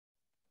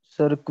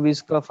Sir quiz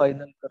का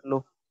final कर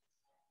लो।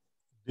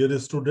 Dear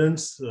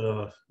students,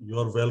 you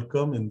are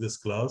welcome in this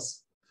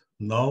class.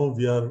 Now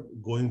we are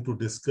going to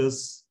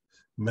discuss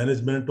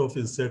management of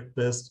insect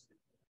pests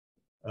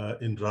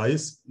in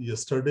rice.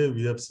 Yesterday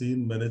we have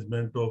seen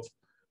management of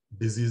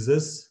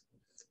diseases,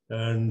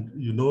 and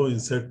you know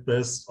insect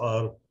pests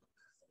are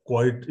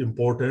quite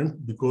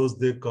important because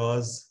they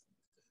cause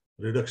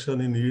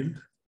reduction in yield,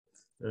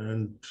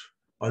 and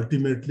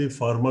ultimately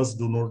farmers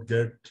do not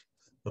get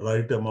the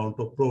right amount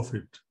of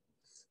profit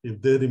if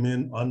they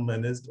remain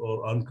unmanaged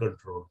or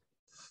uncontrolled.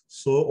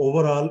 So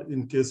overall,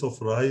 in case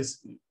of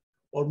rice,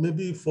 or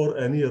maybe for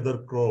any other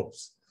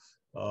crops,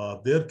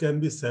 there can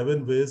be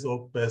 7 ways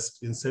of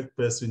insect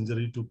pest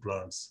injury to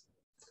plants.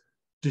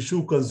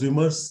 Tissue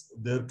consumers,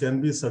 there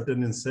can be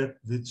certain insect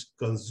which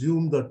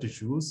consume the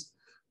tissues.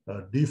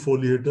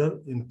 Defoliator,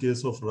 in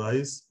case of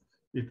rice,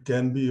 it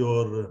can be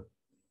your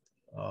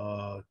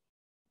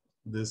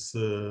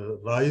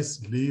rice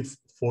leaf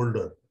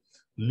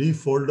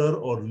folder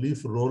or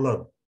leaf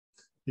roller.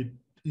 It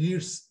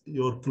eats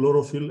your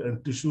chlorophyll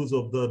and tissues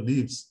of the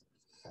leaves.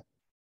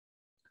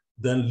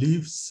 Then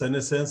leaf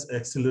senescence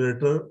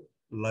accelerator,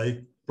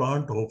 like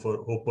plant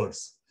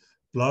hoppers.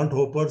 Plant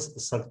hoppers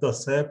suck the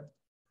sap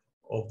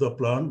of the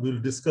plant. We'll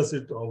discuss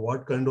it,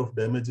 what kind of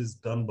damage is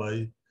done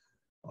by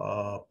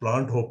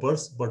plant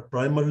hoppers, but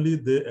primarily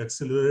they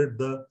accelerate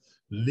the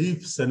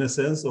leaf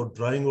senescence or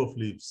drying of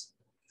leaves.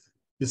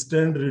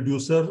 Stand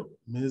reducer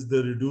means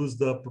they reduce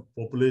the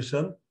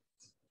population.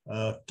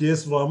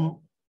 Case worm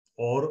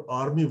or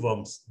army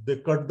worms, they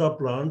cut the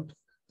plant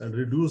and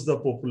reduce the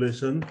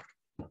population.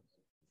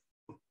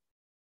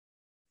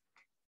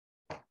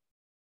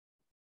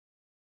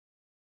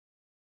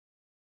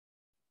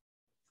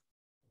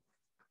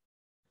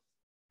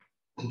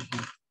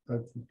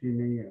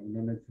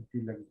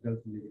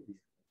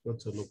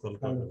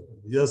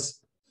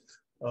 Yes.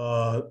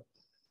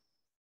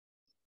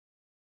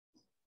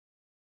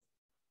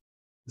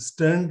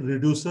 Stand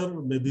reducer,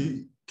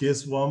 maybe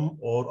case worm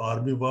or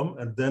army worm,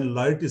 and then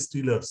light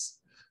stealers.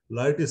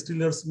 Light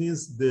stealers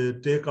means they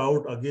take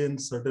out again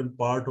certain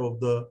part of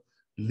the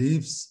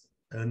leaves,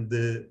 and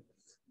the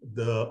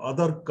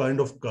other kind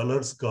of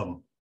colors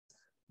come.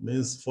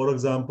 Means, for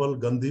example,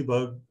 gandhi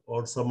bug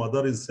or some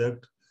other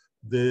insect,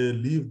 they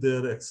leave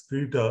their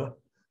excreta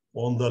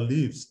on the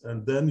leaves,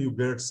 and then you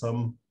get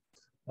some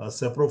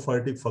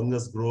saprophytic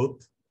fungus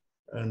growth,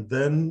 and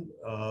then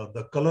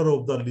the color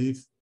of the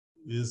leaf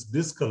is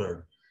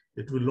discolored.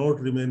 It will not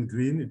remain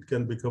green, it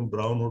can become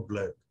brown or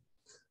black.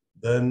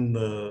 Then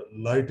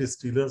light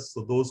stealers,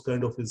 so those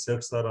kind of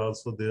insects are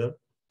also there,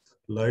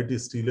 light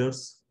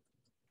stealers.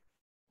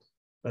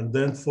 And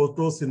then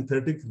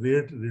photosynthetic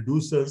rate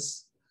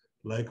reducers,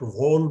 like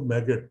wall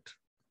maggot.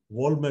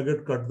 Wall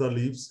maggot cut the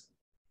leaves.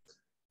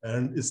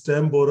 And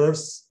stem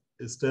borers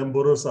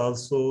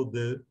also,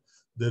 they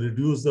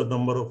reduce the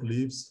number of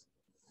leaves,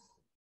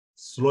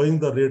 slowing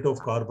the rate of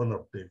carbon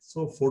uptake.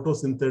 So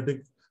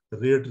photosynthetic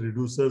rate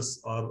reducers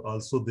are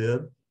also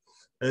there.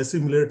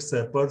 Assimilate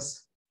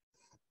sappers,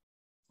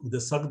 they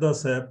suck the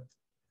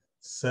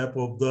sap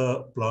of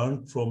the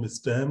plant from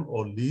stem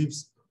or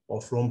leaves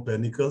or from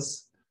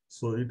panicles.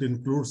 So it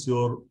includes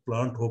your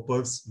plant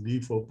hoppers,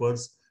 leaf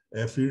hoppers,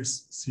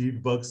 aphids,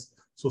 seed bugs.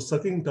 So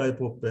sucking type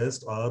of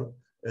pests are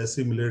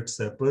assimilate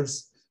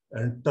sappers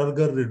and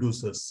turgor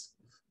reducers.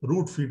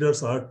 Root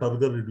feeders are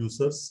turgor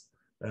reducers,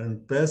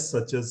 and pests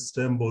such as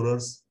stem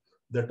borers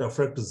that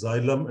affect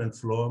xylem and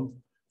phloem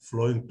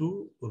flowing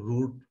to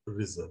root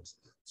reserves.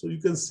 So you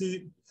can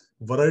see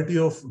variety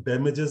of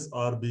damages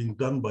are being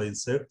done by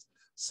insects.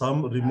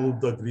 Some remove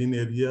the green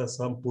area,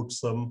 some put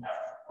some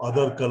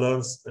other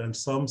colors, and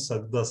some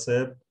suck the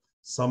sap.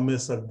 Some may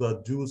suck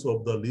the juice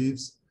of the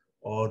leaves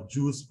or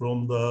juice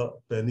from the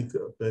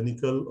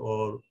panicle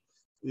or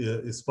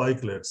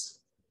spikelets.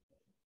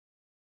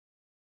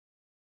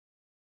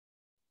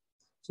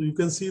 So you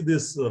can see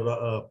this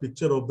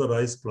picture of the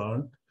rice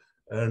plant,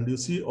 and you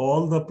see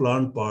all the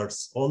plant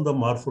parts, all the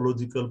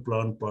morphological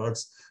plant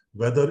parts,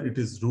 whether it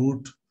is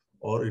root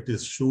or it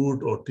is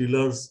shoot or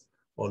tillers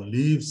or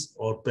leaves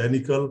or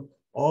panicle,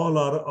 all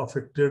are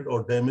affected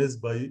or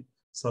damaged by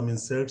some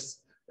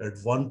insects at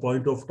one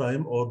point of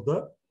time or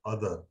the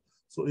other.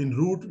 So in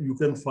root, you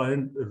can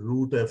find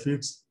root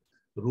aphids.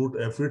 Root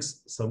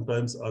aphids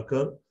sometimes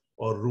occur,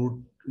 or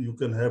root, you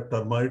can have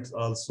termites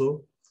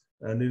also.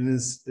 And in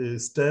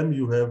stem,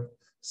 you have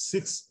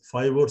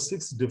 5 or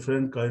 6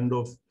 different kind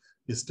of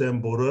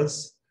stem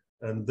borers.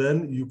 And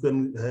then you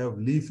can have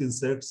leaf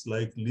insects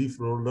like leaf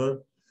roller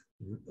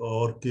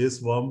or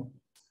case worm.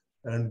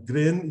 And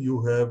grain,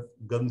 you have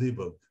gandhi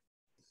bug.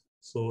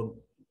 So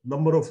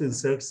number of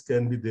insects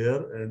can be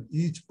there, and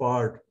each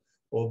part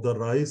of the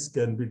rice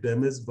can be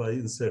damaged by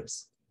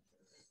insects.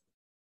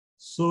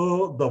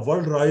 So the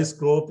world rice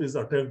crop is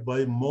attacked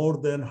by more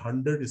than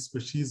 100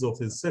 species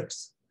of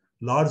insects.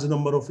 Large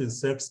number of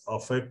insects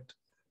affect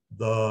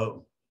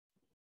the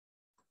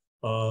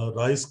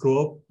rice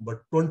crop,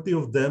 but 20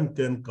 of them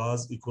can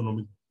cause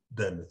economic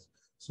damage.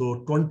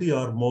 So 20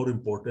 are more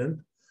important.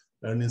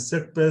 And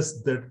insect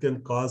pests that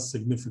can cause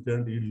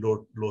significant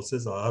yield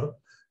losses are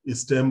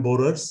stem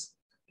borers,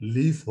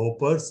 leaf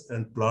hoppers,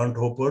 and plant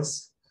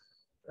hoppers,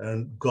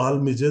 and gall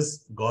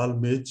midges, gall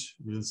midge,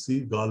 we'll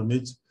see gall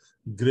midge,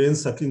 grain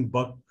sucking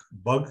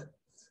bug,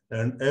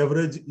 and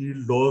average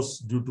yield loss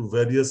due to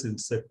various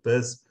insect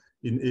pests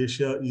in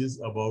Asia is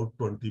about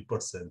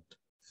 20%.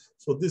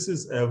 So this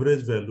is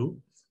average value.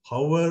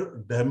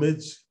 However,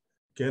 damage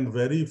can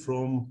vary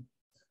from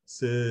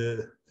say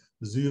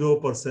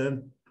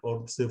 0%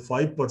 or say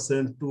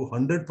 5% to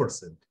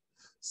 100%.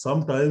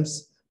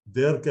 Sometimes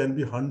there can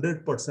be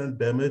 100%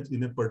 damage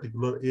in a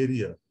particular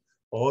area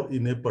or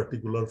in a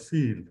particular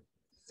field.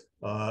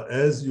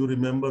 As you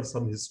remember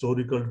some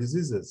historical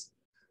diseases,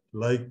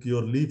 like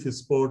your leaf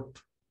spot,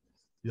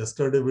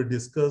 yesterday we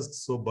discussed,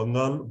 so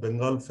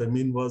Bengal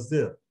famine was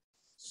there.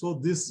 So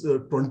this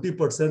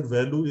 20%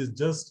 value is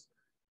just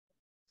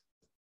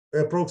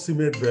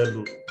approximate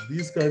value.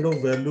 These kind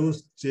of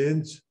values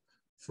change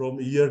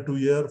from year to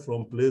year,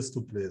 from place to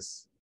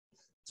place.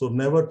 So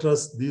never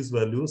trust these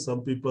values.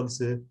 Some people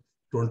say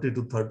 20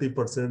 to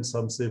 30%,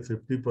 some say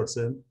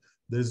 50%.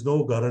 There is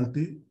no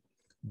guarantee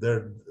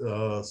that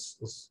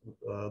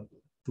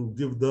to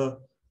give the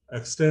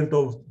extent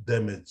of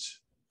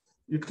damage.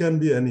 It can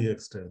be any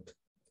extent.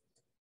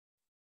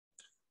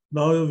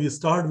 Now we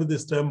start with the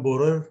stem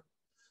borer.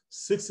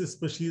 6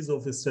 species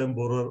of stem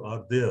borer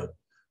are there,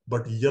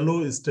 but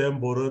yellow stem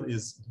borer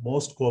is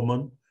most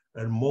common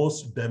and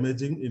most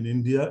damaging in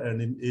India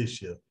and in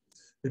Asia.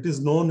 It is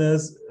known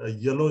as a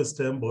yellow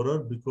stem borer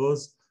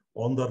because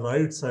on the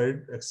right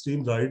side,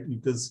 extreme right, you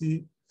can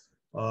see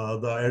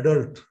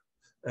the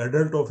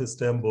adult of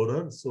stem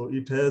borer. So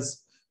it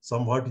has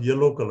somewhat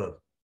yellow color.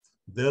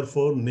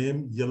 Therefore,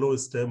 name yellow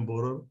stem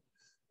borer.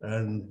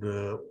 And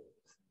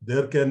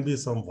there can be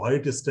some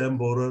white stem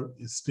borer,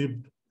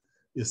 striped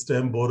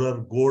stem borer,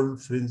 gold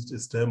fringed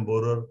stem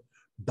borer,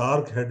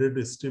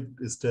 dark-headed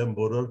striped stem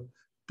borer,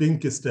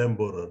 pink stem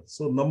borer.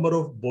 So number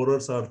of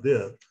borers are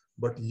there,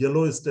 but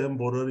yellow stem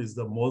borer is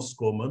the most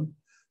common,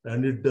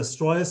 and it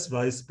destroys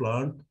rice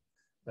plant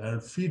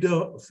and feed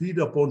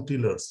upon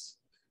tillers.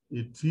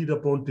 It feed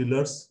upon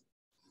tillers.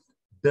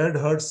 Dead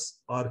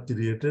huts are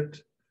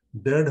created.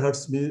 Dead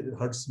huts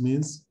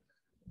means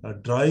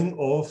drying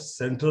off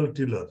central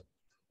tiller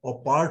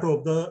or part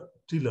of the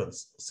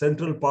tillers.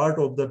 Central part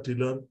of the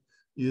tiller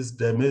is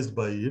damaged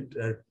by it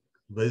at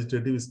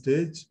vegetative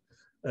stage,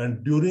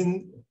 and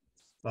during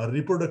a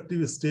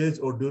reproductive stage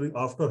or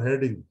after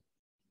heading,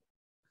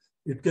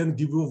 it can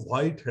give you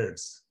white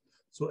heads.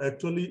 So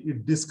actually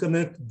it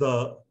disconnects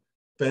the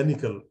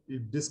panicle.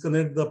 It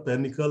disconnects the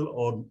panicle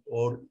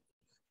or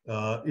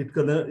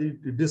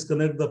it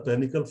disconnects the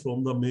panicle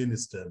from the main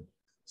stem.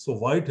 So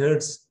white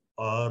heads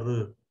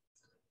are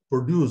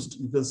produced.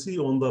 You can see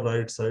on the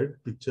right side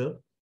picture.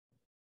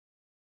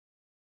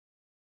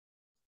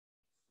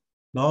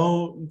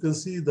 Now you can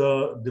see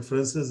the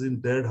differences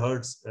in dead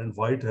heads and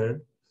white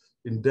head.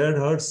 In dead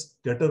heads,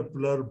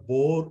 caterpillar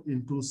bore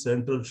into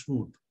central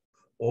shoot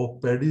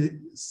of paddy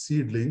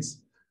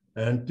seedlings,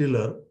 and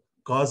tiller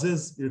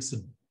causes its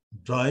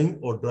drying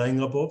or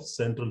drying up of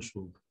central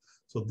shoot.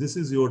 So this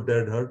is your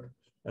dead head.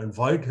 And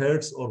white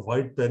heads or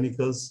white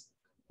panicles,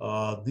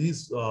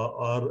 these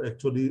are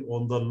actually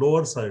on the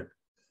lower side.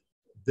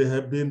 They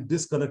have been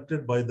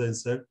disconnected by the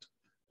insect,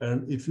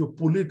 and if you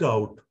pull it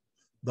out,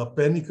 the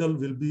panicle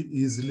will be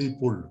easily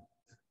pulled.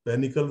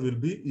 Panicle will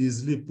be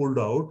easily pulled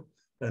out,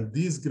 and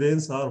these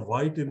grains are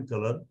white in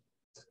color,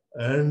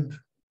 and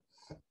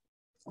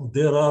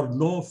there are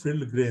no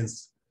filled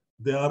grains.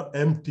 They are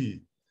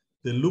empty.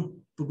 They look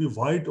to be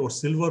white or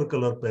silver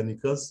color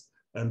panicles,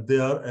 and they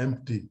are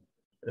empty.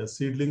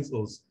 Seedlings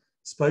or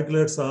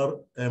spikelets are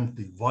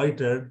empty,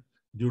 white-head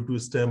due to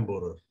stem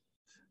borer.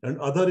 And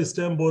other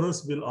stem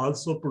borers will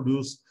also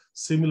produce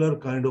similar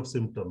kind of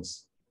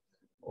symptoms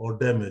or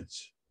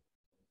damage.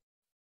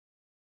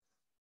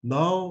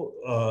 Now,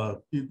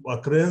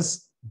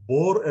 occurrence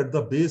bore at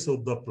the base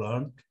of the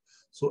plant.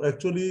 So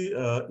actually,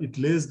 it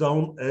lays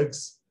down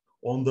eggs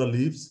on the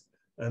leaves,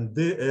 and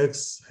the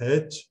eggs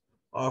hatch.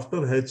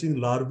 After hatching,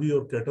 larvae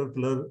or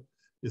caterpillar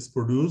is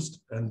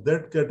produced, and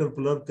that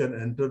caterpillar can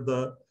enter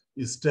the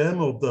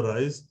stem of the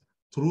rice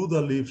through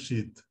the leaf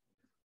sheath.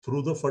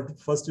 Through the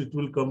first, it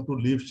will come to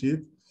leaf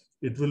sheath.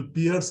 It will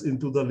pierce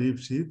into the leaf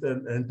sheath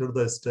and enter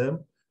the stem,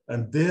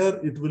 and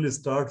there it will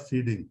start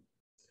feeding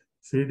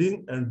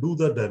and do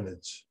the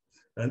damage.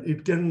 And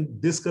it can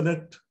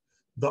disconnect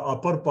the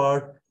upper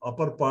part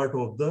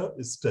of the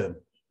stem.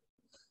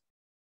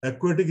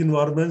 Aquatic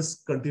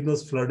environments,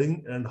 continuous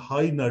flooding, and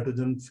high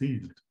nitrogen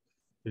field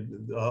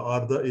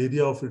are the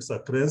area of its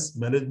occurrence.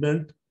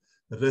 Management,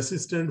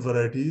 resistant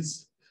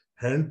varieties,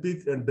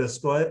 handpick and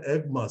destroy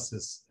egg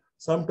masses.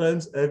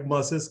 Sometimes egg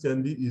masses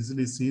can be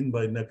easily seen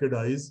by naked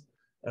eyes,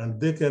 and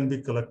they can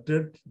be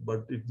collected,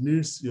 but it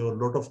needs your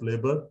lot of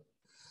labor.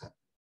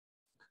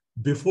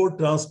 Before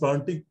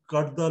transplanting,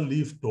 cut the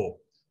leaf top.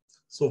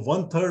 So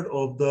 1/3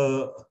 of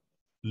the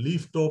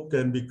leaf top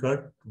can be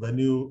cut when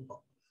you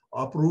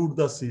uproot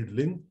the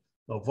seedling.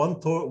 one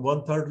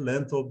third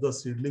length of the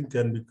seedling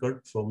can be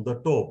cut from the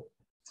top.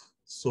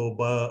 So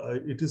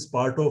it is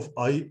part of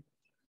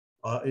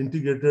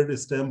integrated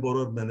stem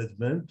borer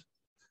management,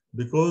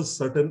 because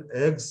certain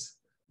eggs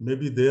may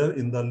be there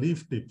in the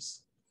leaf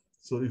tips.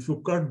 So if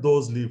you cut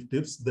those leaf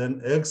tips,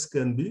 then eggs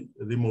can be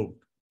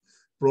removed.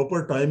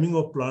 Proper timing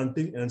of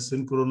planting and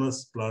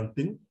synchronous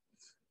planting.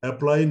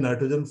 Apply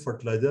nitrogen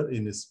fertilizer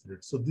in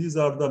split. So these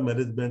are the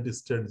management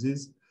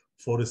strategies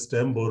for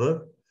stem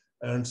borer.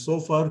 And so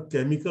far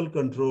chemical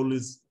control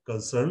is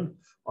concerned,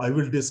 I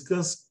will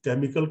discuss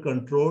chemical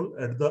control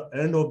at the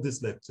end of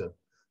this lecture.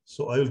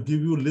 So I will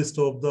give you a list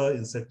of the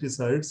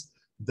insecticides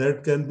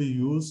that can be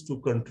used to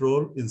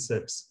control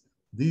insects,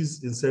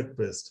 these insect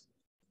pests.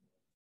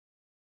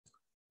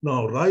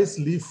 Now, rice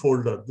leaf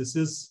folder. This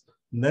is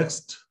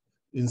next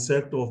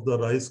insect of the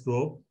rice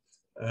crop.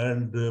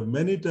 And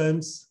many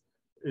times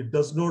it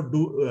does not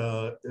do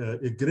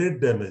a great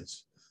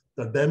damage.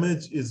 The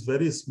damage is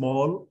very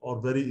small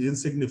or very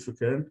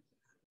insignificant,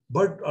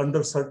 but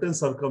under certain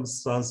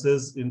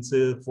circumstances, in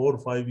say 4 or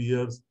 5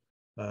 years,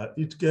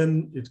 it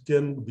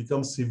can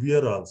become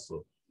severe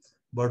also.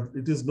 But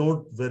it is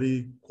not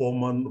very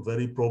common,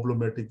 very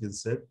problematic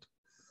insect.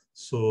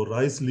 So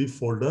rice leaf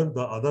folder.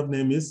 The other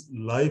name is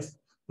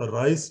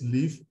rice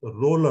leaf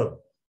roller,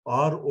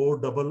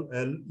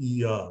 ROLLER,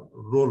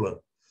 roller.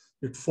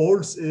 It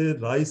folds a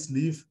rice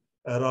leaf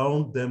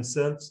around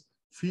themselves,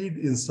 feed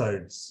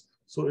insides.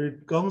 So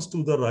it comes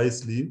to the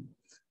rice leaf,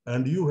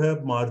 and you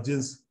have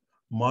margins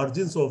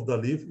of the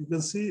leaf. You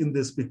can see in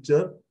this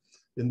picture,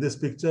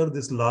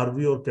 this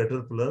larvae or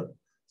caterpillar.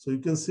 So you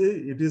can see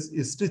it is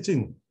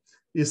stitching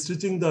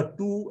the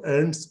two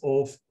ends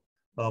of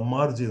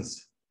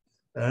margins,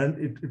 and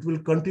it will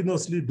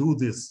continuously do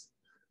this,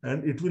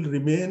 and it will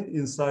remain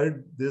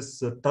inside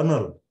this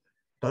tunnel.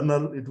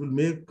 It will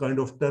make kind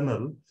of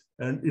tunnel,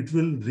 and it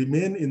will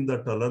remain in the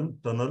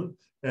tunnel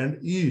and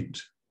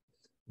eat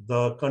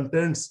the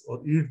contents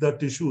or eat the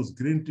tissues,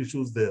 green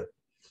tissues there.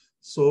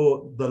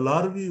 So the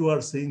larvae you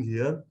are seeing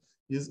here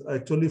is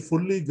actually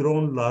fully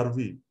grown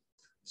larvae.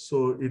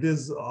 So it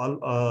is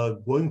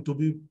going to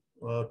be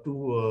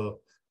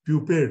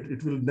pupate.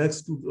 It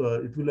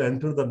will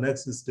enter the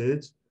next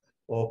stage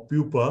of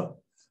pupa.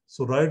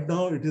 So right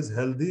now it is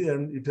healthy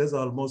and it has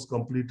almost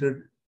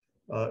completed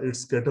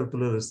its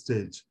caterpillar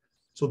stage.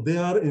 So they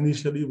are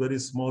initially very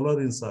smaller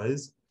in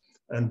size,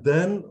 and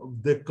then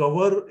they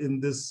cover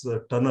in this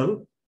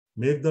tunnel,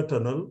 make the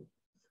tunnel,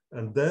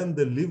 and then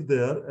they live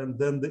there, and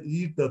then they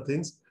eat the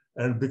things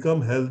and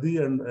become healthy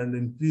and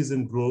increase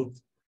in growth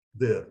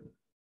there.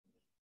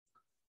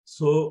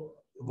 So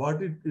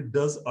what it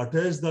does,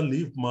 attach the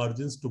leaf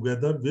margins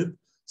together with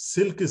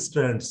silk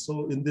strands.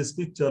 So in this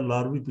picture,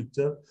 larvae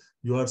picture,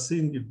 you are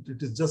seeing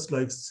it is just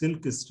like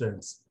silk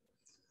strands.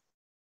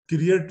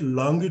 Create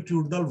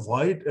longitudinal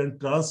white and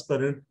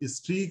transparent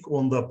streak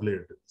on the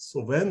blade.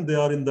 So when they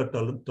are in the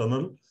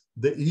tunnel,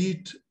 they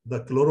eat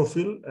the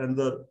chlorophyll, and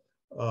the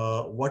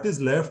what is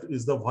left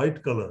is the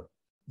white color,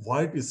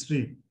 white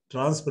streak,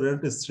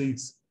 transparent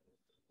streaks.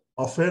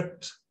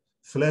 Affect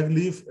flag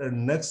leaf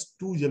and next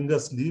two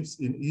youngest leaves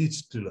in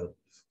each tiller.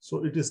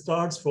 So it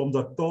starts from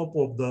the top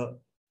of the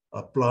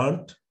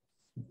plant.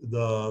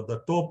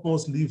 The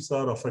topmost leaves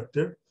are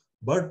affected,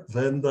 but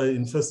when the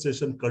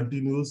infestation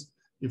continues,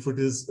 if it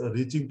is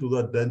reaching to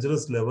the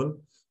dangerous level,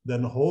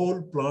 then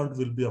whole plant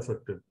will be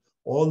affected.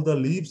 All the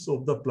leaves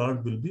of the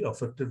plant will be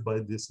affected by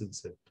this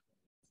insect.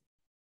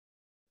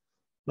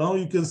 Now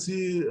you can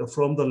see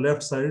from the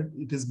left side,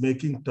 it is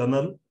making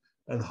tunnel,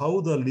 and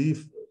how the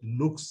leaf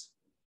looks.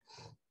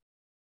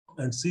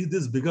 And see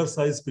this bigger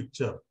size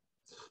picture.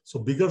 So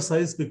bigger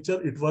size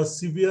picture, it was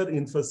severe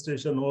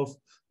infestation of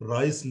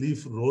rice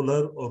leaf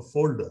roller or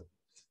folder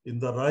in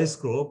the rice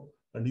crop.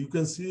 And you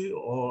can see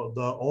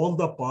all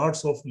the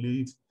parts of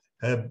leaves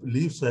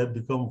have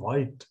become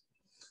white.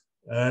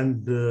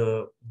 And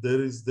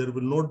there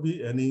will not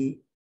be any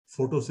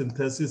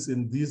photosynthesis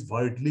in these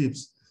white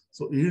leaves.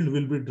 So yield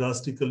will be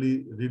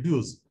drastically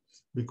reduced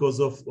because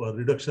of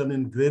reduction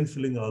in grain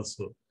filling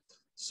also.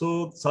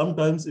 So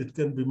sometimes it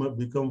can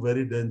become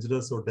very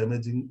dangerous or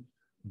damaging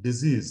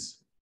disease.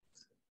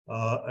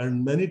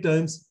 And many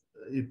times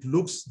it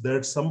looks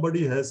that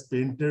somebody has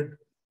painted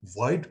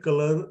white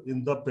color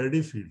in the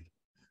paddy field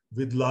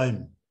with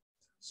lime.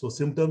 So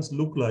symptoms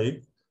look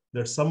like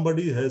that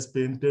somebody has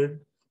painted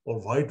or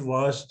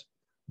whitewashed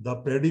the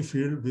paddy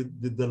field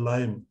with the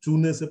lime.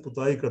 Chune se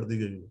putai kar di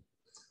gayi.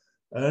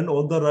 And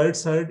on the right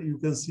side, you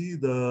can see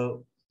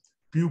the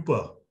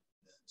pupa.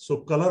 So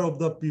color of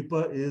the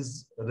pupa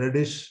is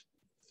reddish,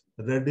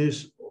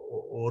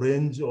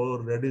 orange,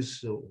 or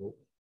reddish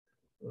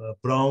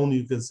brown,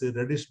 you can say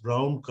reddish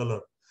brown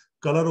color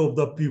of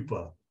the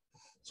pupa.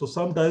 So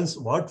sometimes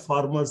what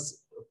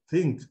farmers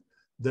think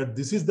that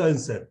this is the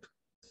insect.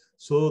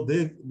 So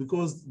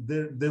because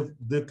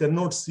they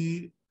cannot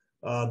see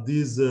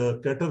these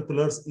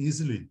caterpillars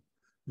easily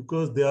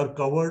because they are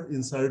covered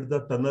inside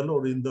the tunnel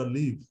or in the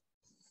leaf.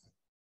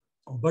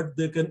 But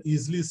they can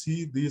easily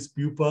see these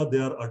pupa, they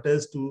are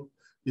attached to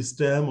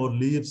stem or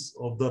leaves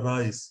of the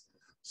rice.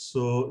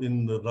 So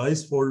in the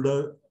rice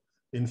folder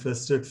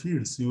infested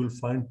fields, you will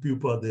find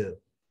pupa there,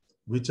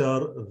 which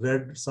are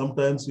red.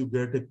 Sometimes you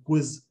get a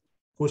quiz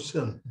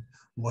question.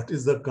 What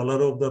is the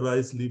color of the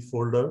rice leaf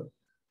folder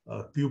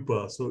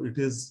pupa? So it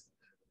is,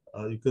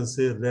 you can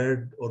say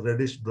red or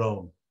reddish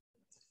brown.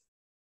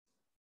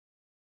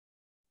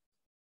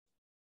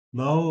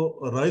 Now,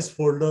 a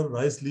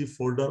rice leaf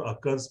folder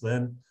occurs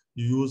when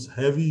you use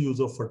heavy use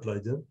of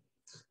fertilizer.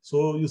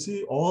 So you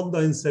see all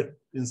the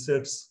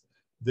insects,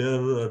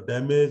 their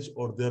damage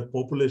or their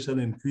population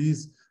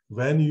increase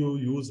when you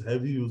use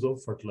heavy use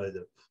of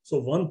fertilizer. So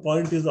one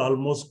point is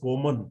almost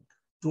common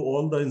to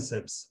all the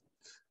insects.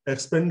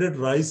 Expanded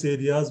rice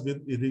areas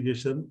with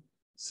irrigation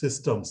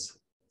systems.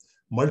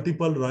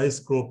 Multiple rice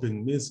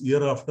cropping means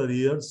year after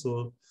year.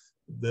 So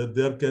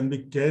there can be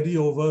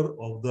carryover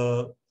of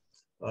the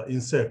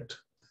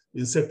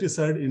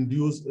insecticide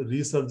induced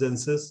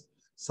resurgences.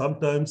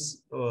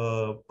 Sometimes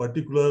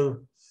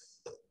particular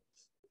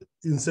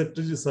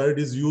insecticide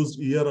is used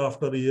year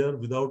after year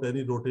without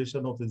any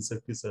rotation of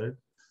insecticide.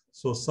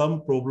 So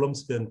some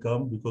problems can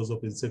come because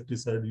of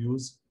insecticide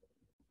use.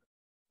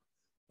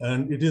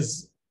 And it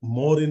is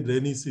more in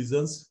rainy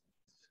seasons.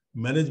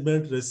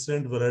 Management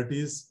resistant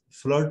varieties,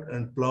 flood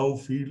and plow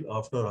field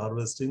after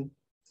harvesting.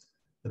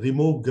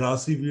 Remove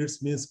grassy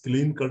weeds means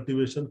clean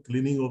cultivation,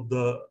 cleaning of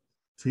the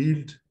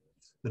field,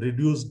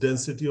 reduce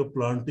density of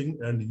planting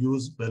and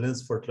use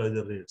balanced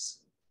fertilizer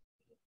rates.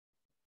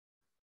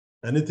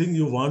 Anything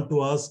you want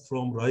to ask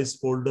from rice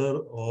folder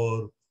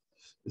or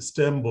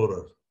stem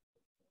borer?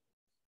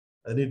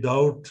 Any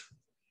doubt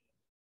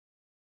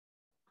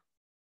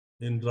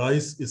in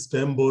rice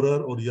stem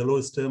borer or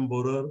yellow stem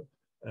borer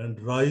and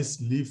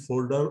rice leaf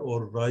folder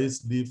or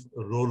rice leaf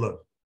roller?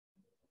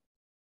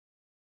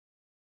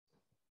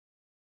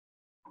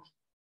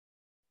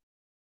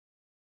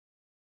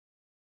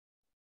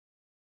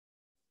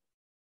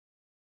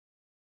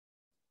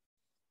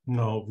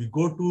 Now we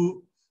go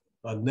to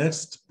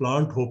next,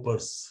 plant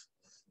hoppers.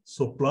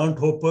 So plant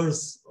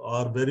hoppers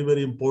are very,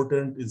 very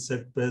important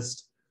insect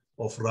pest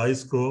of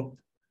rice crop.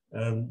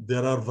 And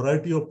there are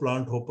variety of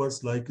plant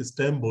hoppers like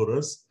stem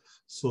borers.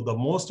 So the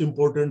most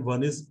important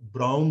one is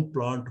brown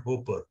plant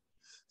hopper.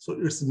 So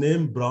its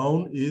name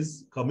brown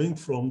is coming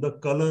from the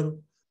color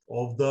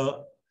of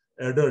the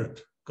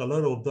adult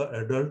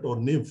or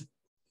nymph.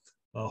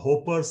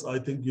 Hoppers, I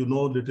think you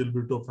know a little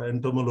bit of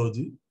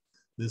entomology.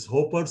 These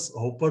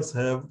hoppers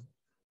have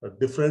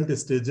different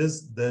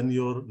stages than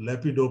your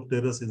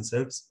Lepidopterus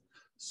insects.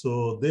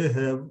 So they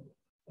have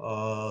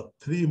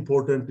three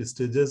important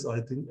stages,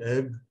 I think: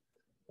 egg,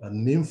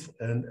 nymph,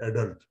 and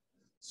adult.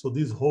 So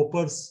these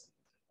hoppers,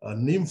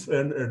 nymph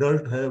and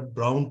adult, have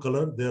brown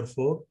color.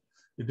 Therefore,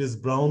 it is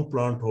brown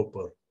plant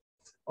hopper.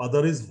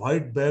 Other is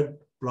white-backed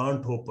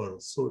plant hopper.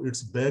 So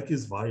its back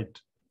is white.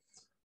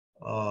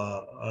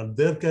 And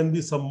there can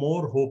be some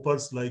more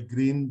hoppers like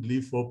green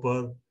leaf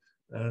hopper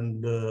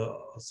and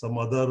some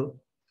other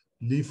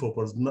leaf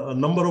hoppers. A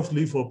number of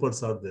leaf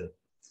hoppers are there.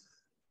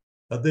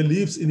 The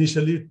leaves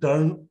initially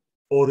turn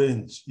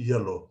orange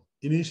yellow.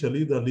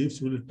 Initially, the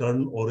leaves will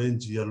turn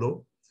orange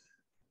yellow,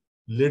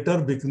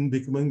 later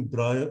becoming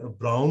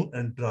brown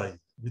and dry,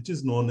 which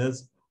is known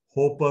as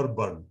hopper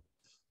bud.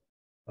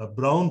 A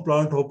brown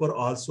plant hopper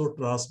also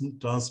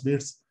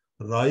transmits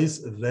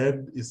rice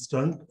red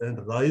stunt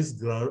and rice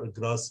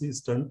grassy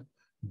stunt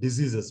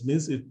diseases.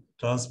 Means it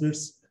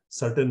transmits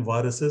certain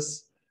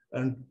viruses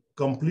and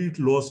complete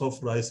loss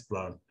of rice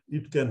plant.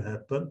 It can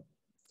happen.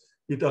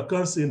 It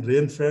occurs in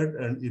rain-fed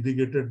and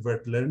irrigated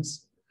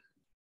wetlands,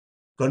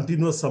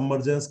 continuous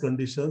submergence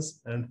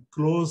conditions, and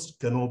closed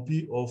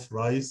canopy of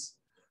rice,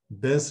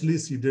 densely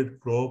seeded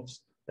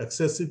crops,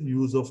 excessive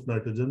use of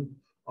nitrogen,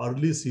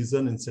 early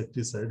season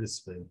insecticide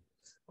spraying.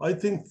 I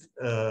think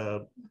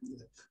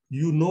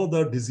you know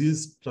the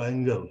disease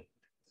triangle.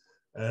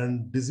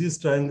 And disease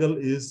triangle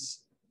is,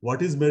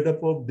 what is made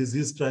up of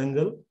disease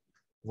triangle?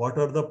 What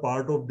are the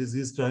part of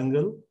disease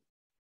triangle?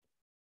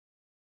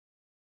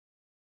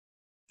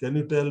 Can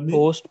you tell me?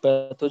 Host,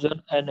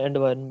 pathogen, and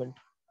environment.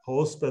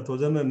 Host,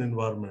 pathogen, and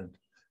environment.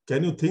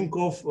 Can you think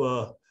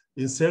of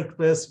insect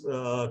pest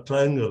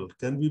triangle?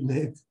 Can we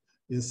make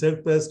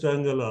insect pest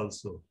triangle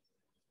also?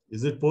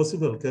 Is it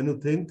possible? Can you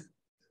think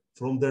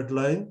from that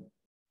line?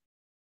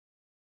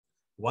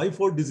 Why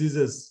for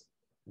diseases?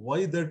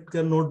 Why that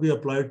cannot be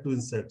applied to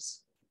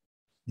insects?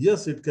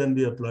 Yes, it can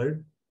be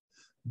applied,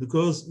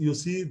 because you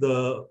see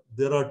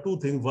there are two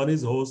things. One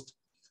is host,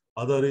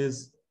 other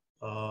is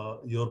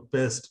your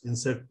pest,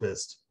 insect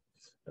pest.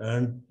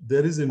 And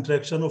there is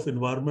interaction of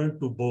environment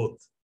to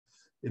both.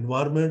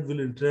 Environment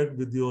will interact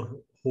with your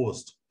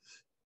host.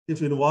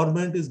 If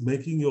environment is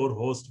making your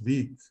host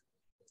weak,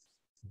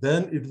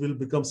 then it will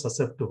become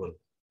susceptible.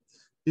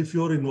 If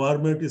your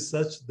environment is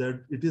such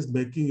that it is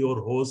making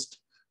your host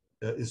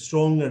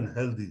strong and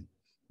healthy,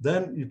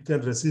 then it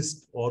can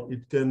resist, or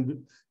it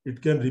can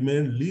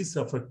remain least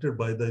affected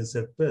by the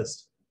insect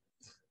pest.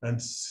 And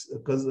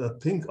because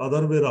think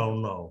other way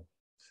around now.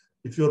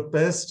 If your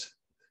pest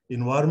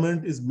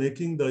environment is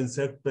making the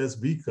insect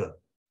pest weaker,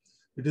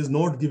 it is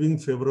not giving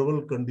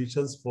favorable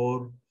conditions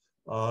for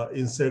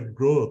insect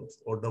growth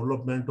or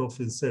development of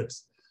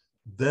insects,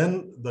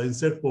 then the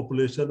insect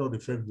population or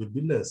effect will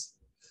be less.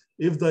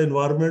 If the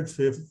environment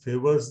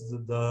favors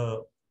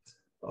the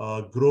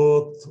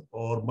growth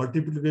or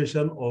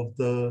multiplication of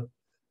the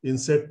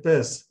insect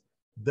pests,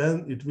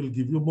 then it will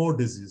give you more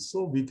disease.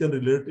 So we can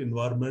relate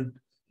environment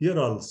here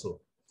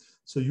also.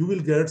 So you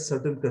will get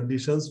certain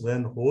conditions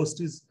when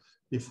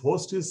if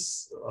host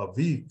is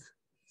weak,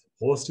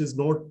 host is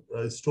not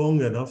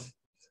strong enough,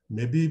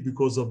 maybe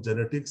because of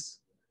genetics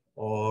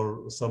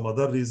or some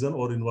other reason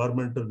or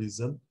environmental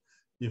reason.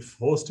 If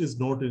host is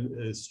not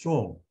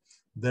strong,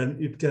 then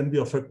it can be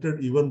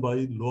affected even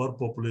by lower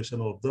population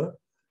of the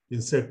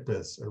insect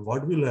pests. And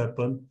what will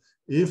happen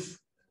if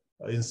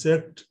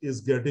insect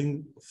is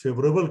getting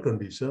favorable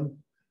condition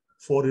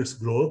for its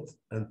growth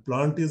and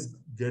plant is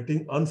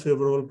getting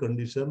unfavorable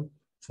condition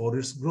for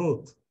its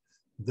growth?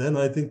 Then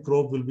I think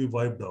crop will be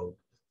wiped out.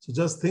 So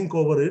just think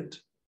over it.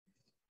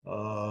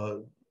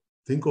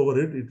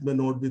 It may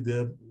not be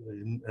there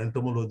in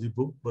entomology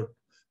book, but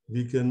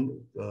we can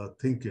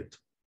think it.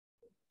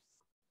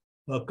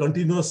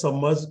 Continuous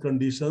submerged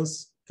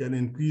conditions can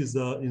increase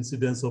the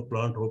incidence of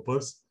plant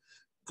hoppers.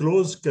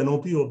 Closed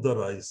canopy of the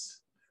rice,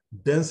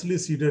 densely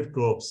seeded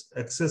crops,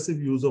 excessive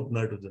use of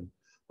nitrogen,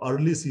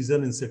 early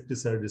season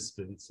insecticide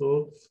spraying.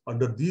 So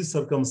under these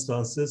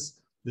circumstances,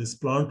 these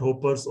plant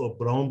hoppers or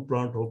brown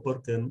plant hopper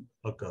can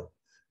occur.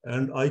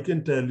 And I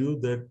can tell you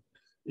that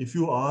if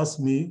you ask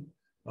me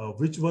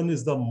which one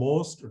is the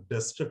most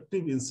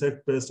destructive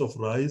insect pest of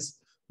rice,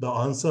 the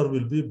answer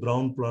will be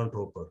brown plant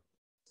hopper.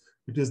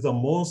 It is the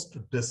most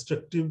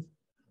destructive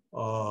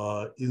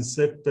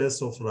insect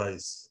pest of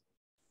rice.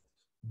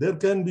 There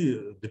can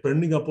be,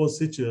 depending upon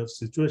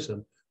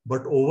situation,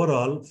 but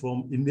overall,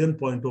 from Indian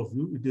point of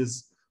view, it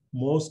is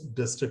most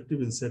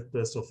destructive insect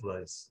pest of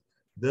rice.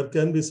 There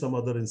can be some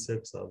other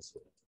insects also.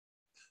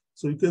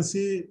 So you can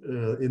see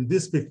in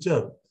this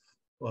picture,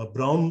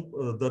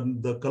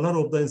 the color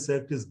of the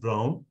insect is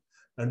brown,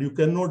 and you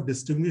cannot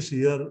distinguish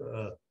here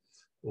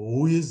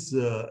who is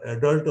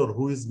adult or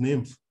who is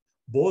nymph.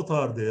 Both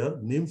are there,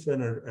 nymph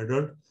and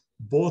adult,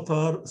 both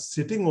are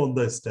sitting on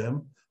the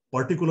stem,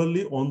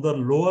 particularly on the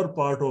lower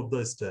part of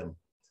the stem.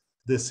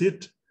 They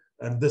sit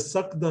and they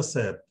suck the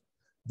sap.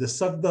 They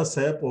suck the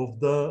sap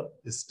of the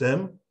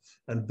stem,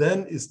 and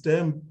then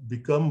stem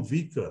become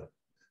weaker.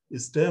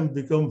 Stem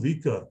become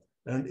weaker.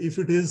 And if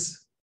it is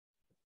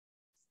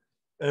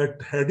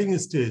at heading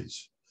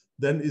stage,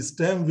 then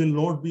stem will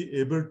not be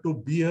able to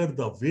bear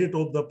the weight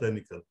of the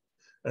panicle.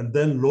 And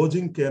then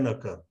lodging can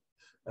occur.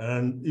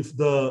 And if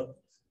the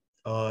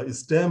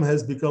stem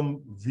has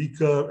become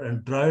weaker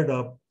and dried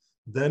up,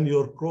 then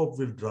your crop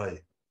will dry.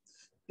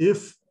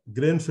 If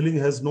grain filling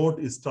has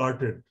not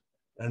started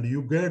and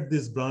you get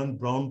this brown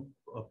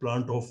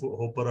plant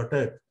hopper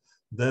attack,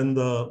 then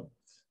the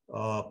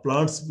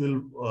plants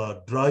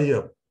will dry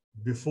up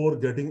before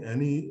getting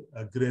any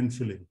grain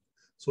filling.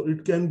 So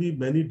it can be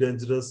many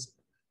dangerous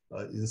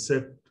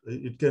insect.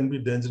 It can be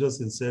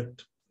dangerous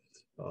insect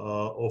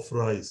of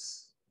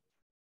rice.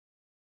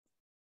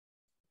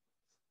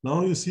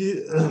 Now you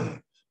see,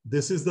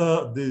 this is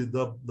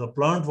the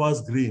plant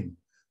was green.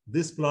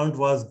 This plant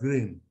was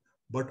green,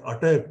 but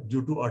attacked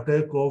due to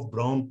attack of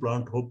brown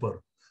plant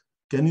hopper.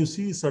 Can you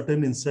see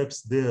certain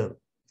insects there?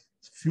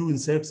 Few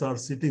insects are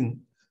sitting,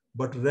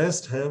 but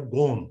rest have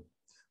gone.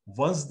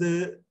 Once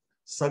they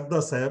suck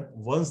the sap,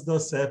 once the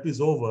sap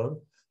is over,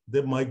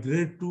 they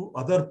migrate to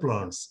other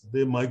plants.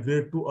 They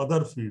migrate to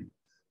other field,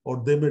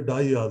 or they may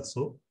die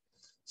also.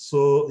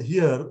 So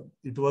here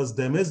it was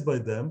damaged by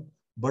them,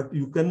 but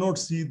you cannot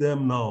see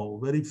them now.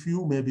 Very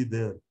few may be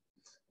there.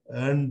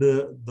 And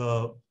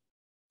the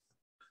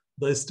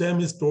stem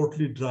is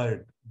totally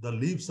dried. The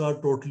leaves are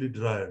totally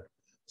dried.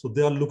 So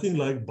they are looking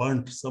like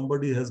burnt.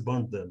 Somebody has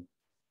burnt them.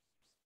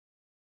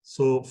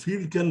 So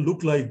field can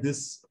look like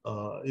this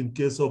in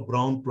case of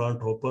brown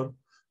plant hopper.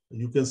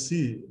 You can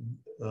see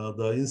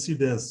the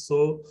incidence.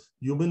 So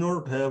you may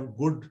not have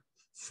good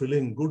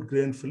filling, good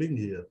grain filling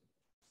here.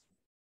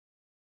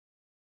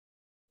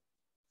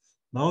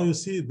 Now you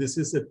see this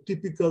is a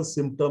typical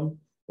symptom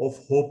of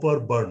hopper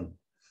burn.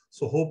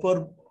 So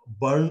hopper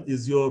burn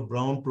is your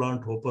brown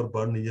plant hopper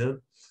burn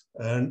here.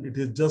 And it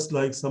is just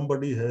like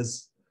somebody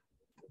has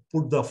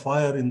put the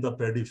fire in the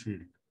paddy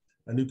field.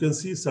 And you can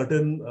see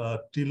certain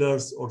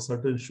tillers or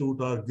certain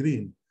shoot are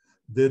green.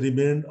 They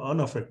remain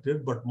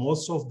unaffected, but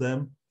most of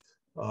them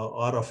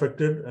are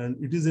affected,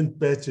 and it is in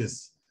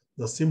patches.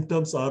 The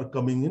symptoms are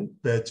coming in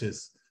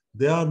patches.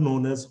 They are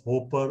known as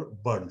hopper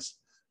burns,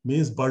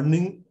 means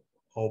burning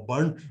or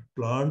burnt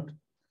plant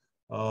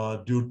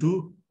due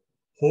to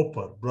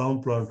hopper,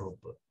 brown plant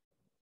hopper.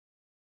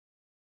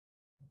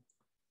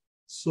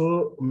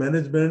 So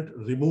management,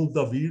 remove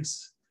the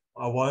weeds,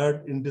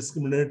 avoid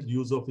indiscriminate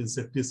use of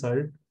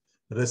insecticide,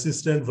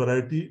 resistant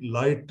variety,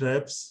 light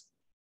traps.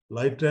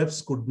 Light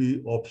traps could be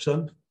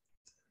optioned.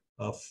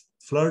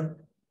 Flood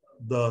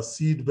the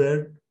seed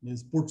bed,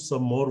 means put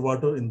some more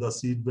water in the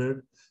seed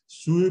bed.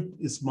 Sweep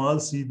small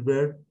seed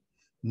bed.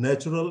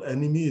 Natural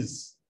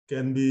enemies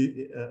can be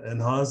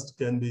enhanced,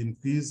 can be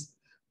increased,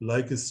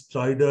 like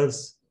striders,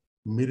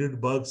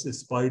 mirrored bugs,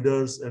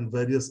 spiders, and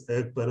various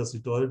egg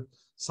parasitoid.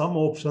 Some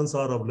options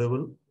are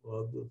available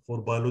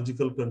for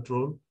biological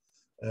control,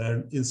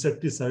 and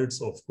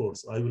insecticides, of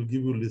course. I will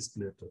give you a list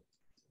later.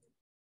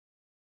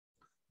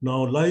 Now,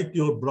 like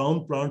your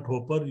brown plant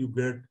hopper, you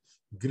get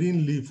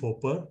green leaf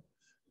hopper,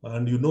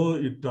 and you know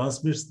it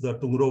transmits the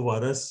Tungro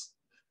virus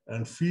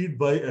and feed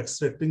by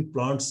extracting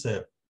plant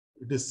sap.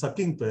 It is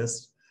sucking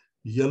pest,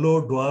 yellow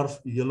dwarf,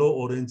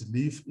 yellow-orange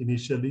leaf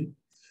initially,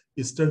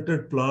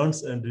 stunted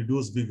plants and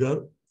reduced vigor,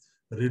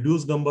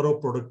 reduced number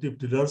of productive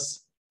tillers,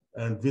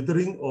 and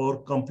withering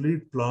or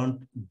complete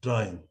plant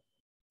drying.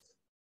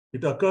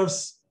 It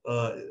occurs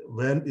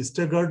when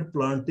staggered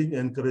planting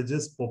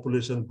encourages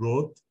population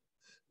growth.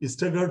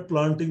 Staggered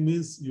planting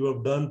means you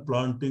have done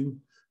planting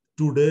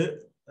today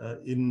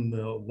in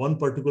one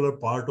particular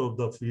part of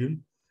the field,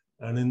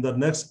 and in the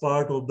next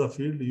part of the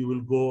field, you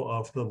will go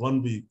after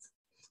 1 week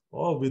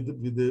or with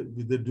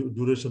the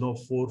duration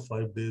of 4 or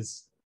 5 days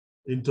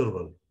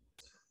interval.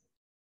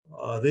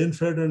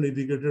 Rain-fed and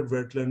irrigated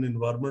wetland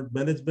environment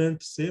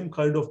management, same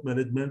kind of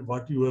management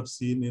what you have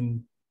seen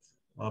in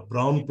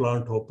brown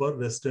plant hopper,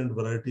 resistant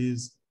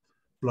varieties,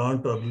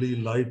 plant early,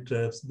 light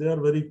traps. They are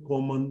very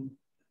common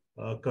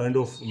kind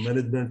of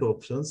management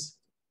options.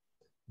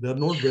 They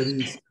are not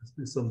very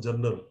specific, some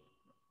general.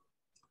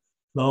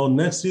 Now,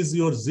 next is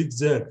your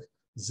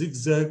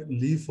zigzag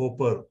leaf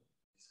hopper,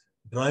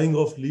 drying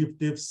of leaf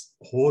tips,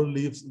 whole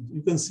leaves.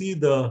 You can see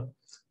the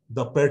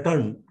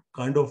pattern,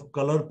 kind of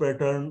color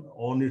pattern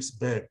on its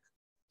back.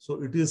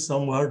 So it is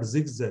somewhat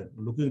zigzag,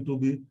 looking to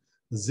be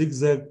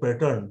zigzag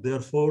pattern.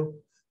 Therefore,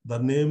 the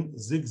name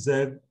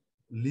zigzag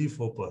leaf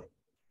hopper.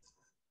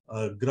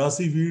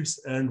 Grassy weeds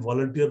and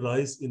volunteer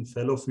rice in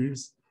fallow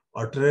fields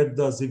attract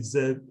the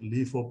zigzag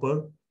leaf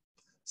hopper.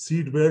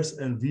 Seed beds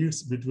and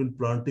weeds between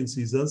planting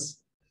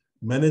seasons.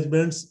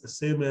 Managements,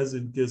 same as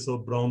in case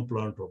of brown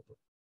plant hopper.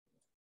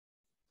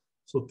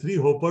 So 3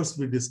 hoppers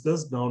we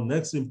discussed. Now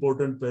next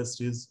important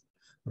pest is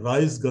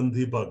rice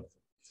gandhi bug.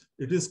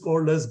 It is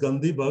called as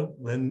gandhi bug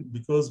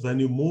because when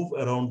you move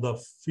around the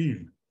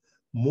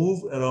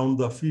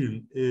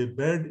field, a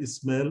bad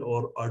smell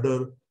or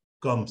odor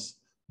comes.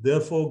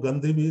 Therefore,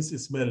 gandhi means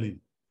smelly,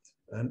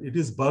 and it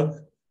is bug,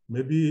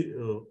 maybe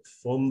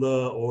from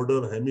the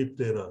order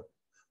Hemiptera.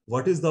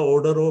 What is the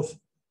order of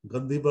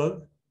gandhi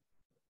bug?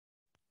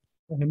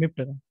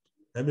 Hemiptera.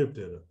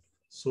 Hemiptera.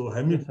 So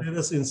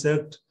Hemipterous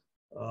insect,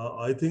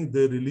 I think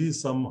they release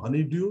some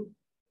honeydew.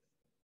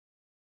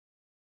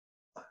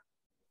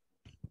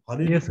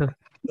 Honeydew, Yes, sir.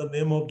 the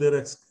name of their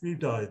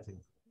excreta, I think.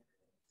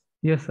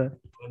 Yes, sir.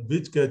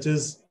 Which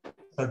catches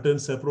certain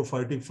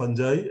saprophytic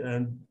fungi,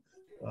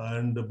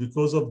 and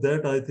because of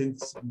that, I think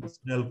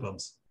smell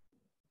comes.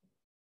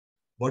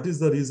 What is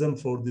the reason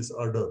for this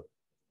odor?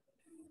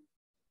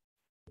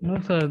 No,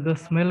 sir. The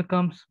smell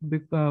comes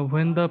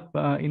when the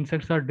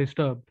insects are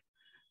disturbed.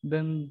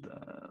 Then,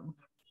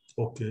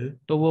 Okay.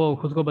 तो वो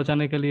खुद को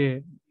बचाने के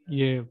लिए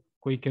ये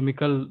कोई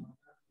chemical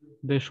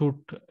they shoot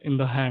in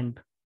the hand.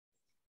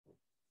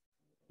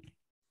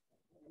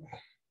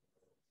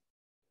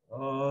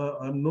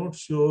 I'm not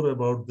sure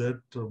about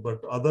that,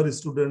 but other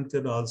students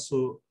can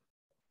also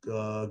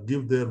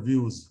give their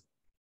views.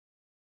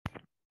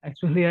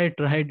 Actually, I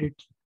tried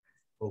it.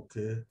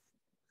 Okay.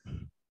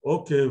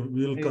 Okay,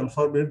 we'll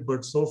confirm it,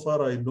 but so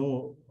far I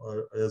know,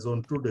 as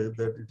on today,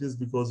 that it is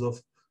because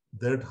of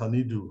that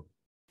honeydew,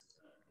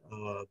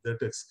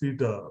 that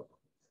excreta,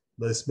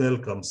 the smell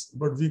comes.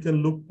 But we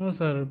can look No,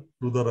 sir.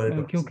 to the right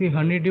answer. क्योंकि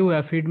honeydew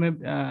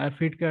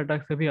aphid के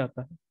attack से भी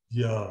आता है.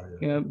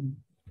 Yeah.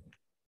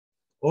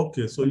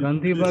 Okay, so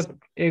गंधी bug,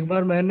 एक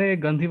बार मैंने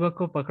गंधी बग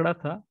को पकड़ा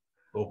था.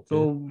 Okay. तो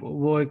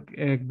वो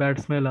एक बैड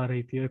स्मेल आ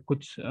रही थी,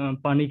 कुछ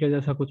पानी के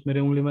जैसा कुछ मेरे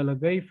उंगली में लग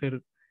गई, फिर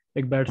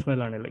एक बैड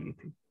स्मेल आने लगी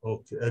थी.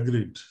 Okay,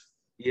 agreed.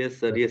 Yes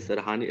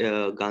sir.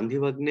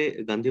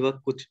 Gandhi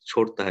bug कुछ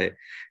छोड़ता है,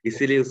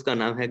 इसीलिए उसका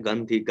नाम है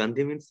गांधी.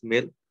 गांधी मीन्स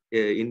स्मेल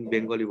इन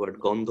बेंगली वर्ड.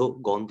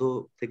 गंधो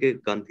থেকে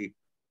Gandhi.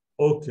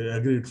 Okay,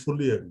 agreed,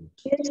 fully agreed.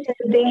 Yes, sir,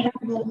 they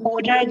have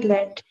odor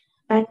gland,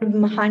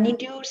 and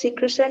honeydew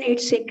secretion,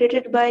 it's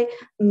secreted by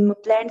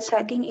plant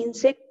sucking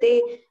insect.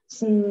 They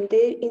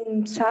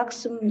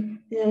sucks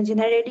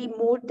generally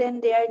more than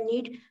their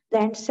need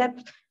plant sap,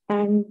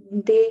 and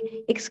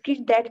they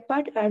excrete that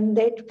part, and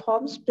that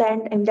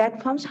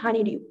forms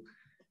honeydew.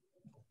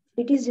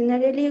 It is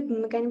generally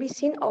can be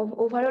seen of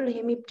overall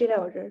Hemiptera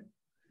order.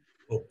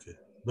 Okay,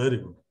 very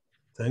good.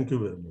 Thank you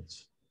very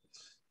much.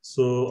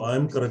 So I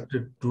am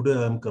corrected. Today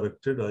I am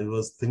corrected. I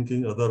was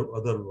thinking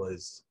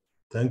otherwise.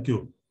 Thank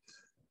you.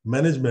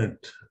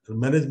 Management.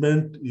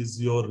 Management is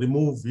your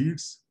remove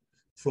weeds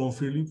from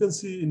field. You can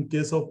see in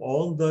case of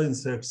all the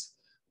insects,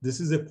 this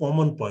is a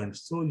common point.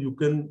 So you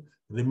can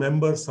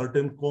remember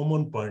certain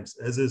common points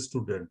as a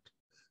student.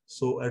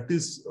 So at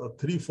least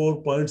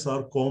 3-4 points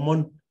are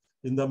common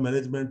in the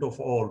management of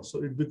all.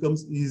 So it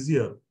becomes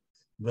easier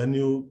when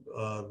you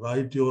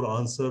write your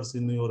answers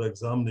in your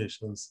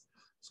examinations.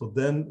 So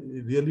then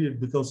really it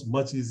becomes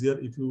much easier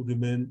if you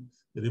remain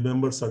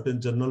remember certain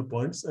general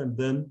points and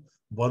then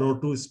one or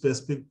two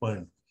specific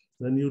points.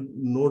 Then you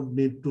don't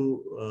need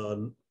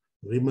to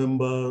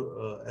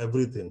remember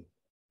everything.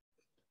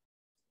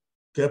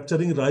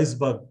 Capturing rice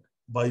bug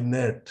by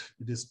net.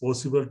 It is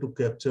possible to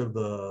capture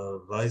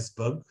the rice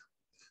bug.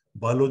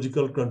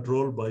 Biological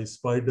control by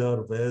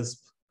spider,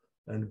 wasp,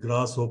 and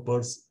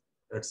grasshoppers,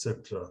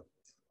 etc.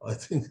 I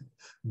think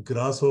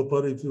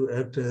grasshopper, if you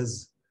act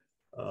as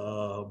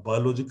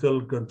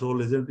biological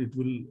control agent, it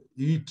will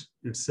eat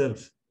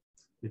itself.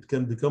 It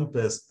can become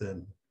pest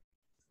then.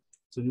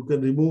 So you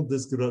can remove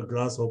this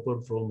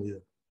grasshopper from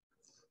here.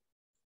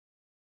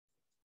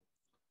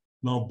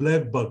 Now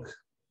black bug.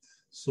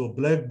 So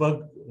black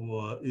bug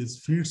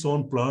feeds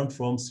on plant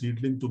from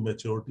seedling to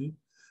maturity,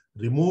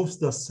 removes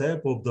the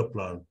sap of the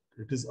plant.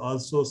 It is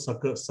also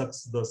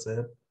sucks the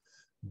sap.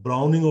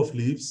 Browning of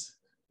leaves,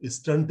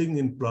 stunting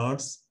in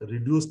plants,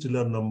 reduced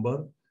tiller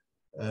number,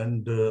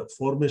 and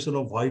formation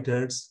of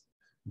whiteheads,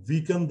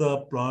 weaken the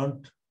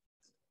plant,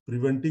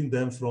 preventing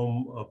them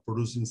from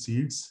producing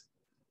seeds.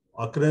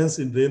 Occurrence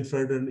in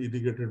rain-fed and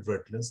irrigated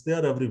wetlands, they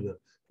are everywhere.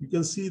 You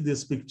can see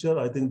this picture.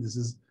 I think this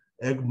is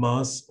egg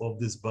mass of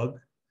this bug.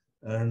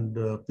 And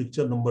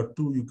picture number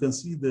 2, you can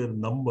see their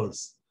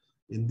numbers.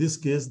 In this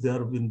case, there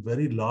have been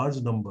very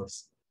large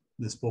numbers,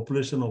 this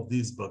population of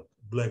these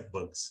black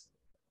bugs.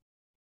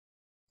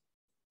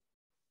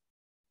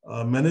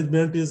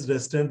 Management is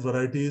resistant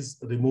varieties,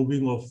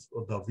 removing of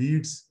the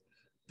weeds,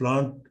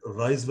 plant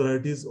rice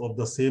varieties of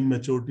the same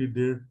maturity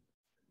date,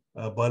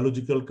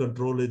 biological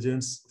control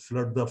agents,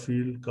 flood the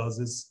field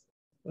causes,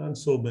 and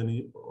so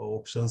many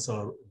options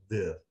are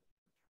there.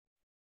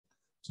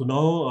 So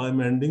now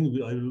I'm ending.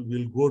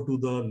 We'll go to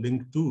the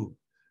link 2,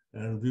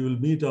 and we will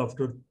meet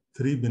after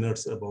 3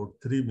 minutes, about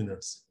 3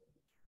 minutes.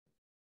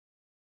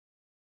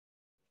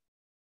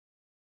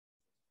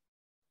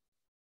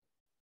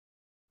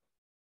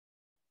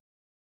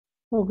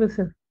 Okay,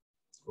 sir.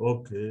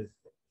 Okay.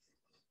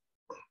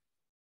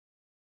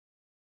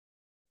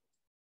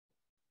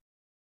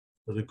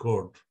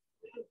 Record.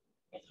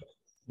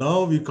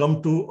 Now we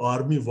come to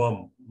army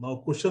worm. Now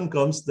question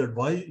comes that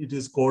why it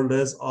is called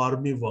as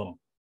army worm.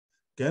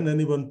 Can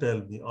anyone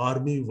tell me?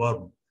 Army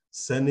worm,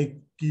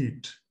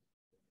 Senecheet.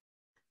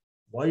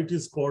 Why it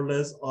is called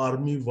as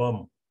army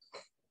worm?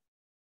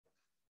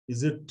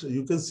 Is it,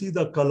 you can see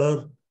the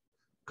color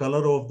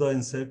of the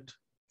insect,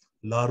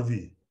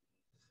 larvae.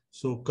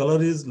 So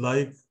color is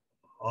like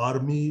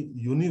army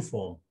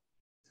uniform.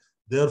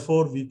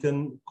 Therefore, we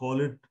can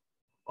call it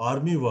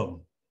army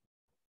worm.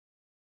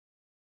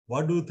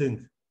 What do you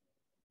think?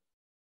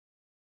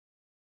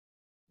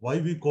 Why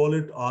we call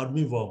it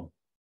army worm?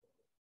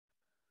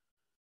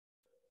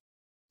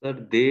 Sir,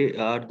 they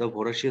are the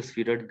voracious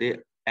feeder. They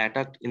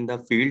attack in the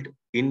field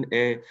in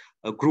a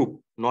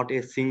group, not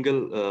a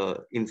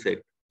single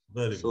insect.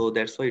 Very so good.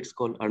 that's why it's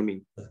called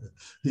army.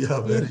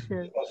 Yeah, very Yes,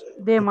 sir. good.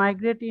 They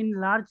migrate in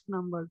large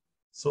numbers.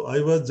 So I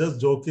was just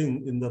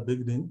joking in the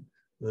beginning.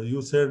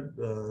 You said,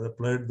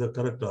 replied the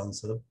correct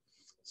answer.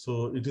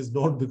 So it is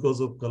not because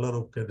of color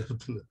of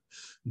caterpillar.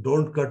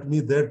 Don't cut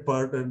me that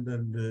part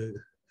and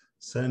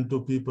send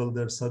to people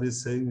that sir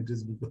is saying it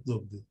is because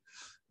of this.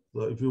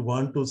 So if you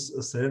want to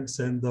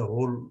send the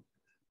whole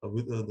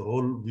the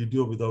whole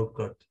video without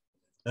cut.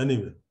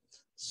 Anyway,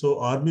 so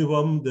army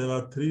worm, there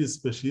are 3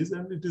 species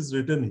and it is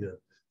written here.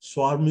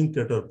 Swarming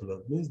caterpillar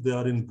means they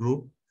are in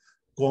group.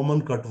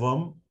 Common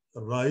cutworm,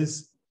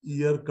 rice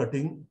ear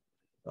cutting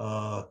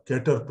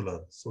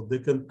caterpillar. So they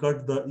can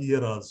cut the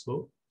ear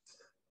also.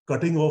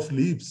 Cutting off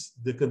leaves,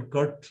 they can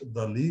cut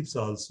the leaves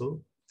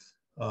also.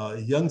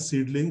 Young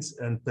seedlings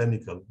and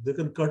panicle. They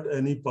can cut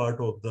any part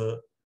of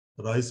the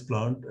rice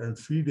plant and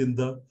feed in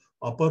the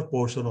upper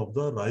portion of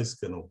the rice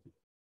canopy.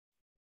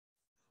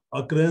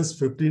 Occurrence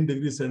 15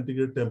 degrees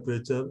centigrade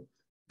temperature,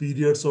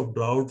 periods of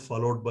drought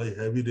followed by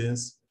heavy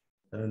rains,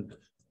 and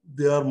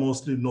they are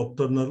mostly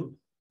nocturnal.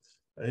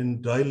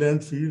 In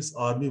dryland fields,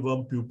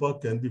 armyworm pupa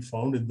can be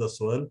found in the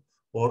soil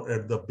or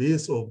at the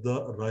base of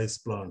the rice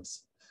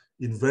plants.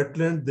 In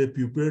wetland, they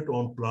pupate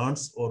on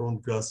plants or on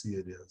grassy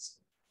areas.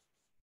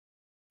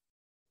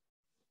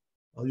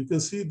 You can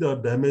see the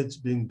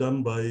damage being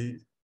done by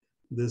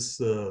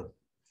this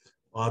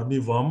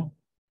armyworm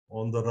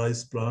on the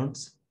rice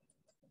plants.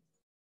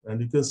 And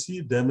you can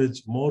see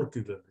damage more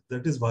clearly.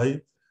 That is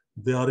why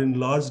they are in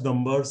large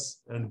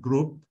numbers and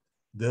group.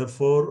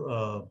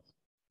 Therefore,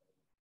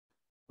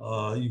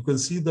 you can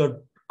see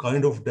the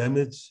kind of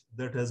damage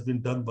that has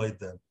been done by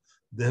them.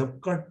 They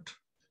have cut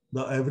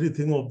the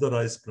everything of the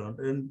rice plant,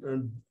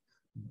 and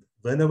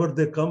whenever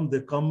they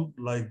come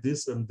like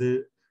this and they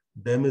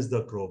damage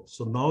the crop.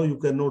 So now you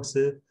cannot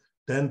say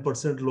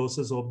 10%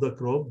 losses of the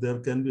crop. There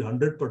can be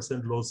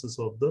 100% losses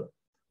of the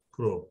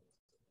crop.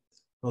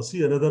 Now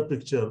see another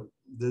picture,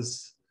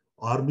 this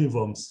army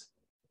worms.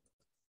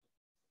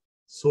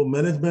 So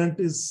management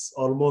is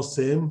almost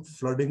same,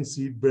 flooding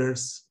seed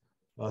beds,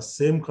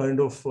 same kind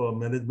of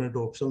management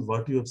options,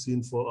 what you have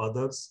seen for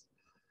others.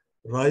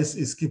 Rice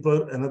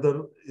skipper,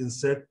 another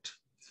insect,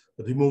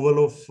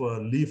 removal of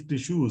leaf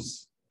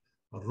tissues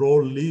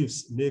Roll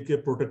leaves make a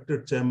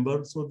protected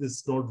chamber, so this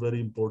is not very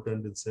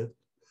important insect.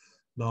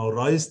 Now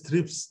rice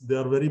thrips, they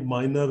are very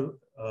minor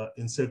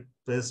insect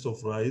pest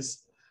of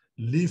rice.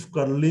 Leaf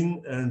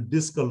curling and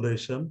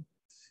discoloration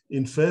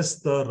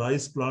infest the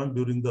rice plant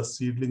during the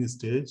seedling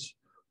stage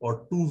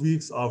or 2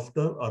 weeks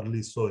after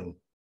early sowing.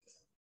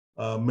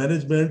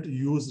 Management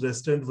use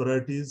resistant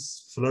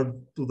varieties, flood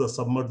to the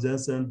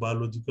submergence and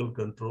biological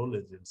control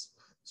agents.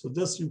 So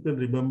just you can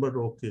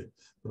remember, okay,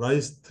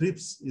 rice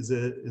thrips is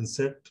an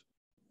insect,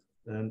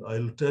 and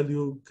I'll tell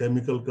you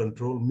chemical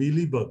control.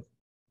 Mealybug.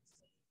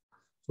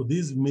 So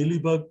these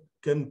mealybug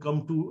can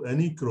come to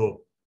any crop.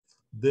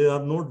 They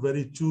are not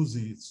very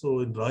choosy. So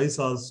in rice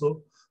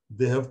also,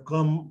 they have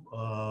come,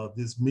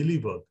 this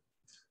mealybug.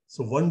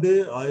 So one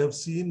day I have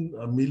seen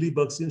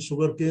mealybugs in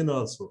sugarcane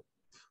also.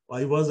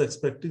 I was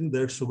expecting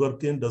that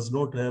sugarcane does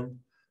not have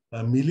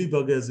a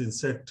mealybug as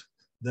insect.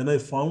 Then I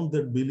found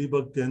that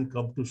mealybug can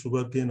come to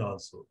sugarcane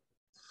also.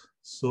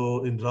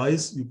 So in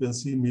rice, you can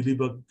see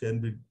mealybug can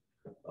be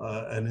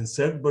an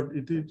insect, but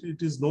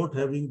it is not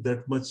having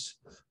that much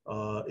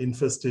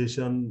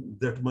infestation,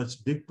 that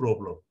much big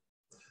problem.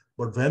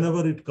 But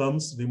whenever it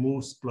comes,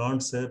 removes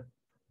plant sap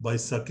by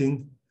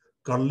sucking,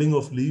 curling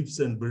of leaves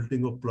and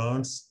wilting of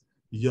plants,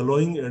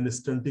 yellowing and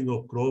stunting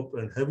of crop,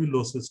 and heavy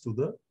losses to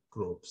the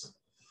crops.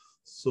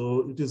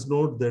 So it is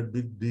not that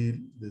big deal,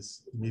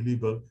 this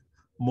mealybug.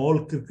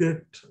 Mole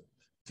cricket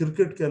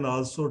can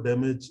also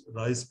damage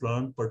rice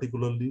plant,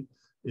 particularly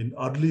in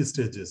early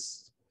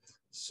stages.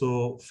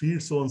 So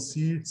feeds on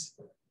seeds,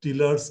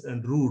 tillers,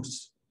 and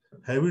roots.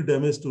 Heavy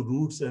damage to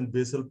roots and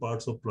basal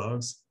parts of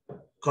plants.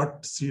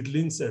 Cut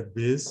seedlings at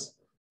base,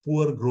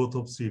 poor growth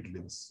of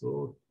seedlings.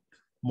 So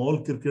mole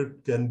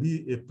cricket can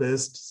be a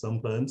pest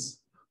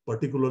sometimes,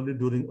 particularly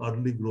during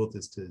early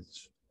growth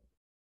stage.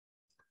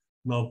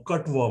 Now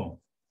cutworm.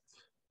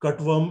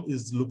 Cutworm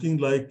is looking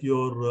like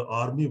your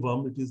army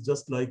worm. It is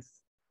just like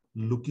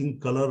looking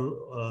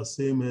color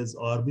same as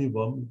army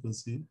worm, you can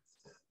see.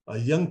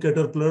 Young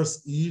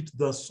caterpillars eat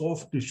the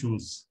soft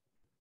tissues.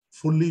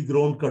 Fully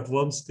grown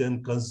cutworms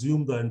can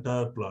consume the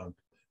entire plant.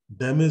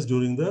 Damage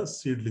during the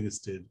seedling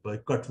stage by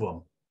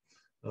cutworm.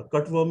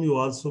 Cutworm you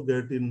also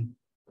get in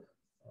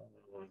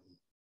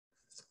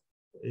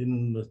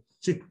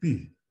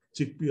chickpea.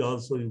 Chickpea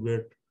also you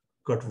get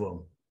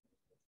cutworm.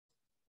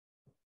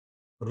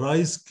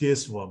 Rice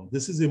caseworm.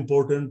 This is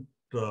important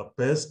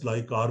pest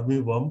like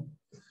armyworm,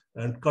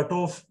 and cut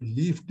off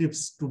leaf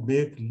tips to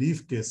make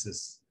leaf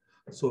cases.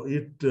 So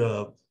it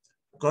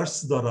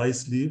cuts the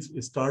rice leaf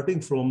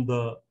starting from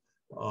the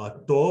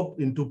top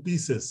into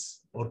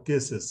pieces or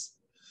cases.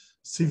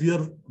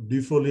 Severe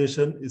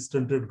defoliation,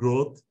 stunted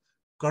growth,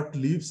 cut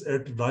leaves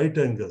at right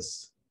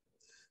angles.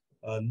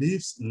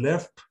 Leaves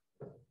left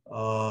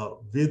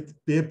with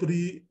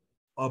papery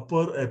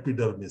upper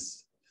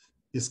epidermis.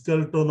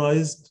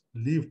 Skeletonized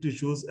leaf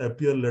tissues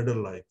appear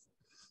ladder-like.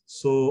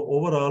 So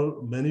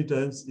overall, many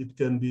times it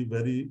can be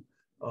very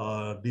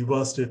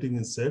devastating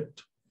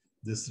insect,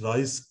 this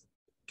rice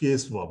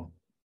caseworm.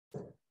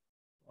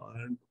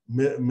 And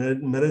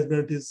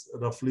management is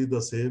roughly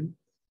the same.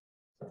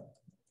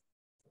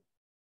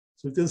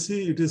 So you can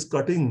see it is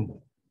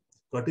cutting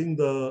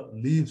the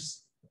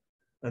leaves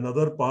and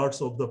other parts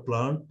of the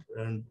plant,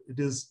 and it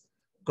is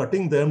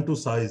cutting them to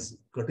size,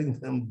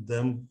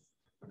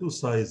 to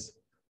size.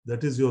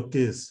 That is your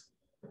case.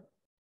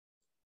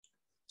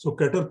 So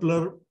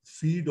caterpillar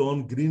feed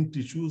on green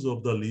tissues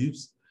of the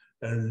leaves,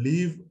 and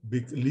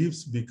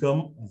leaves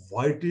become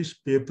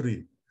whitish papery.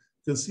 You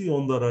can see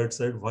on the right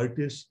side,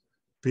 whitish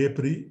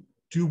papery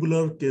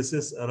tubular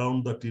cases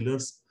around the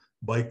tillers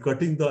by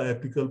cutting the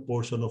apical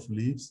portion of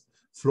leaves,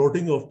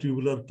 floating of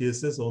tubular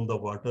cases on the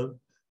water,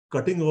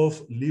 cutting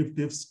off leaf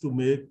tips to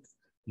make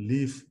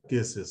leaf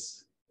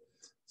cases.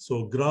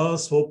 So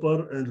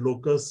grasshopper and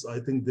locust, I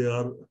think they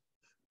are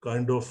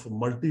kind of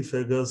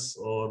multifagous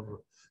or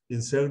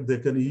insect. They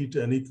can eat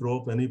any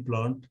crop, any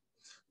plant.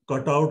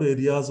 Cut out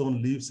areas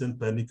on leaves and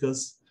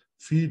panicles,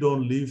 feed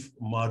on leaf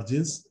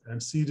margins,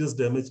 and serious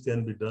damage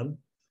can be done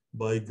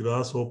by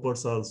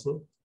grasshoppers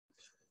also.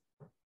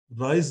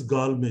 Rice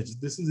gall midge.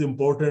 This is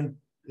important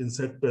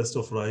insect pest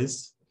of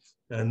rice.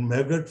 And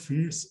maggot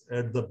feeds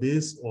at the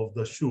base of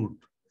the shoot.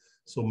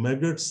 So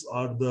maggots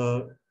are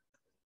the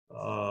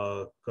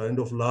kind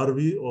of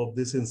larvae of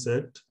this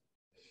insect.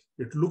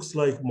 It looks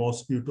like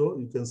mosquito,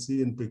 you can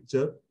see in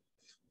picture.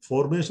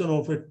 Formation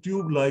of a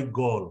tube-like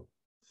gall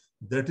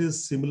that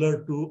is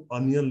similar to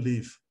onion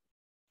leaf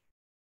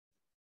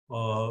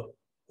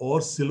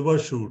or silver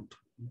shoot.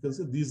 You can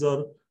see these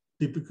are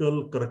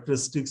typical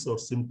characteristics or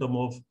symptom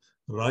of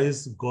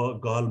rice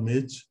gall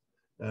midge.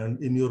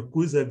 And in your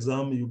quiz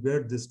exam, you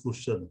get this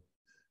question,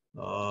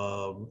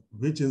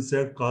 which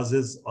insect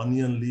causes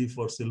onion leaf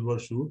or silver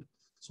shoot?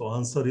 So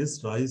answer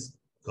is rice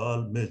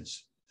gall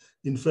midge.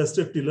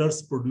 Infested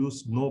tillers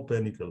produce no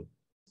panicle.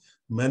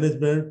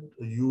 Management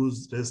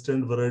use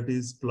resistant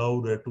varieties,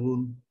 plow,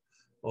 ratoon,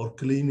 or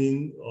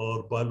cleaning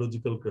or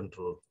biological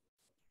control.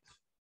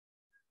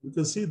 You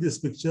can see this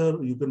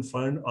picture, you can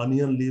find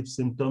onion leaf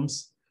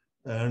symptoms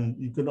And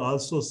you can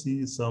also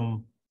see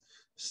some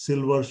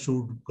silver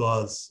shoot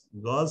galls.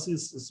 Galls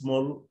is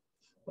small,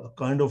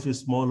 kind of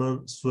smaller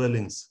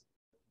swellings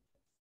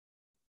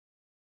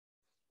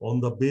on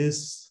the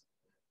base,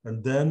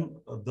 and then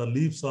the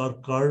leaves are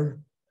curled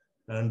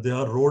and they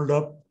are rolled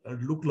up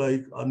and look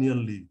like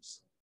onion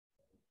leaves.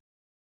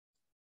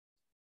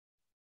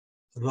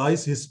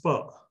 Rice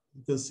hispa,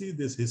 you can see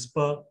this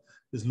hispa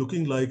is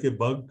looking like a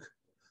bug.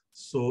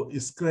 So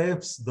it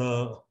scrapes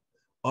the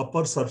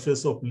upper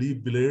surface of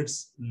leaf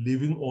blades,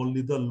 leaving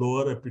only the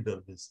lower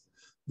epidermis.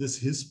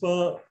 This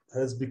hispa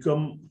has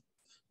become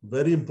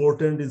very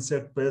important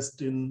insect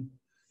pest in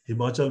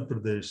Himachal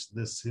Pradesh.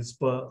 This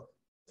hispa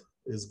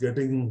is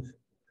getting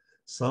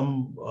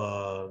some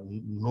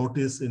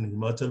notice in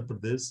Himachal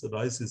Pradesh.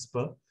 Rice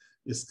hispa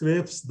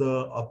scrapes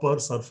the upper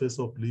surface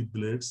of leaf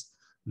blades,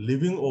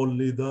 leaving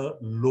only the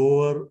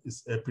lower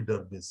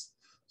epidermis.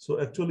 So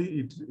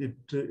actually,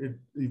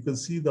 you can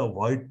see the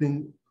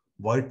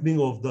whitening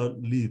of the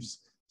leaves.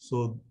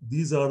 So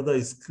these are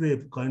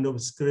the kind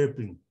of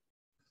scraping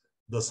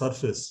the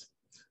surface.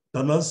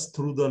 Tunnels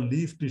through the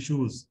leaf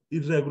tissues,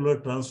 irregular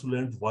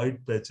translucent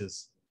white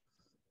patches,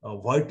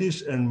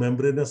 whitish and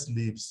membranous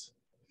leaves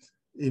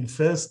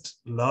infest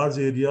large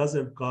areas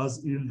and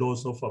cause yield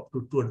loss of up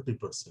to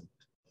 20%.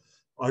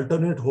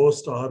 Alternate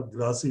hosts are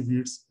grassy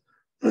weeds,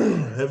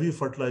 heavy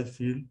fertilized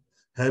field,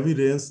 heavy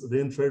rains,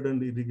 rain-fed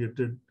and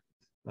irrigated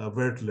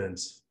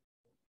wetlands.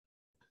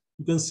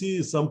 You can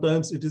see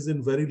sometimes it is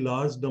in very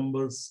large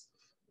numbers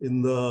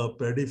in the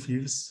paddy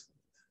fields.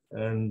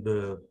 And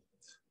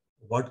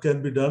what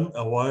can be done?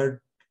 Avoid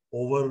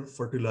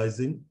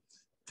over-fertilizing,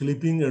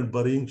 clipping and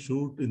burying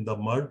shoot in the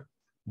mud,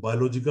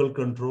 biological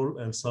control,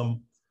 and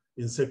some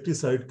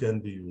insecticide can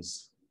be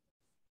used.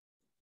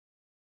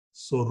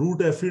 So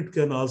root aphid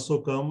can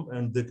also come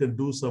and they can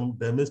do some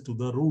damage to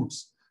the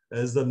roots,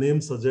 as the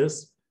name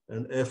suggests.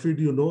 And aphid,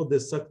 you know, they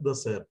suck the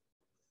sap.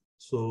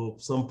 So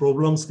some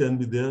problems can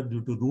be there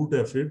due to root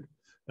aphid.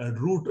 And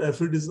root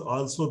aphid is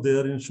also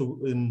there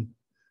in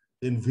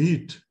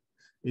wheat.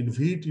 In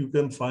wheat, you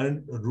can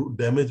find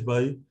damage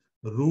by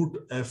root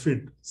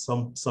aphid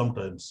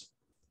sometimes.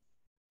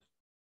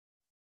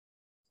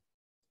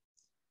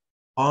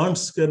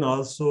 Ants can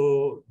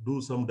also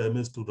do some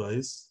damage to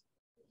rice.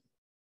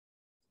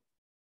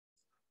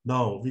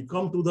 Now we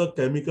come to the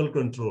chemical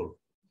control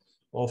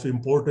of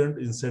important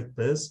insect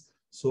pests.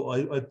 So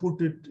I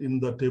put it in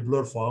the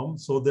tabular form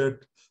so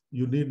that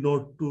you need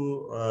not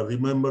to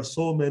remember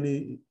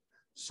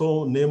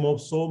name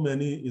of so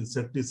many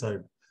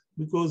insecticide,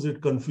 because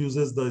it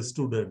confuses the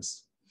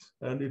students.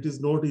 And it is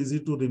not easy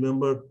to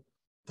remember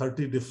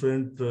 30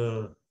 different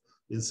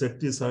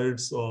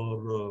insecticides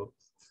or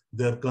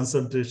their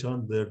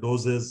concentration, their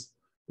doses.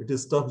 It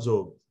is tough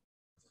job.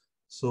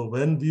 So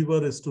when we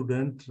were a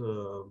student,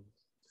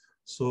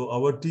 so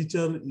our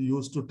teacher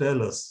used to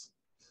tell us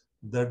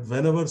that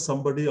whenever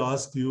somebody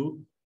asks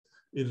you,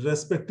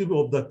 irrespective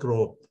of the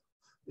crop,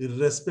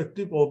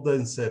 irrespective of the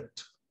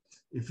insect,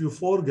 if you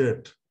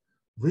forget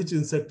which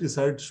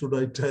insecticide should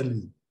I tell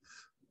you,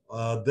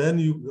 then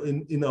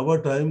you, in our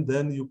time,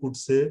 then you could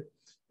say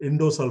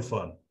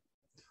indosulfan.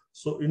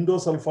 So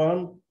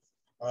indosulfan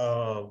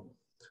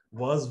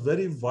was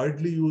very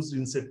widely used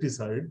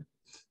insecticide.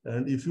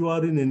 And if you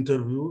are in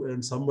interview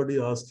and somebody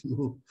asks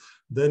you,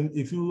 then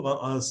if you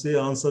say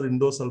answer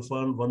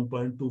indosulfan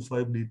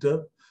 1.25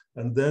 liter,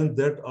 and then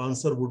that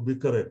answer would be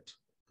correct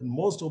in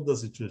most of the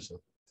situation.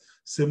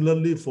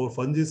 Similarly, for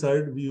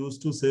fungicide, we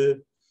used to say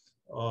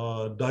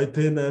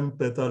dithane M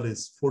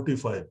petalis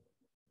 45.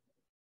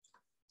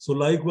 So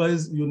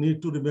likewise, you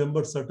need to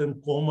remember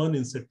certain common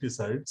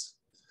insecticides.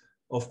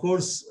 Of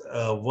course,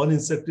 one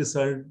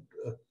insecticide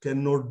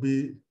cannot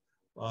be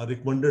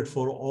recommended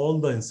for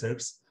all the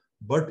insects,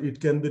 but it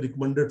can be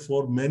recommended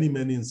for many,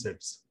 many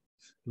insects.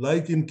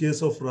 Like in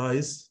case of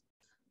rice,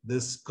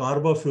 this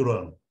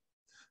carbafuran.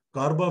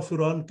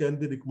 Carbafuran can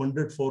be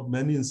recommended for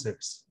many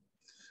insects.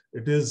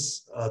 It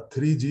is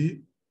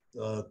 3G.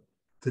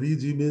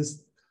 3G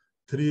means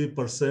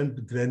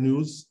 3%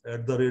 granules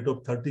at the rate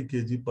of 30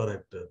 kg per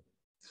hectare.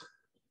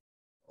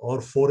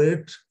 Or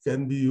forate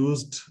can be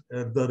used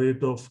at the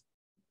rate of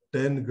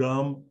 10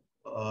 gram,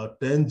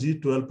 10G,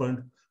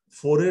 12.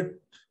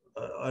 Forate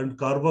and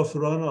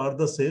carbafuran are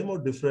the same or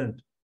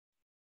different?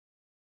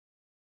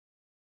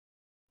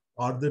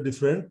 Are they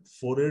different?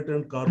 Forate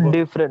and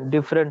carbafuran?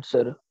 Different,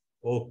 sir.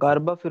 Okay.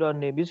 Carbafuran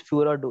name is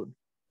furadone.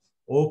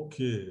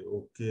 Okay.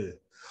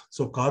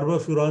 So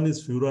carbafuran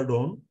is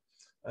furadone,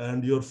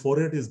 and your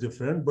forate is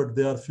different, but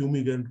they are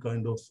fumigant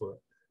kind of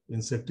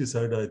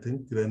insecticide, I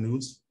think,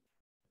 granules.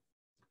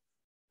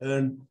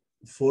 And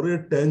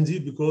forate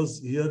 10G,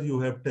 because here you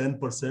have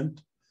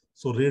 10%.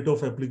 So rate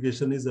of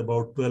application is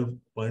about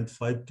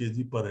 12.5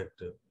 kg per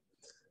hectare.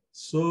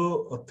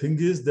 So a thing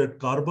is that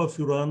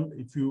carbafuran,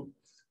 if you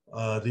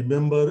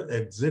remember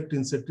exact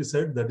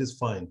insecticide, that is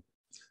fine.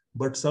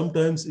 But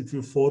sometimes if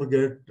you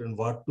forget and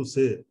what to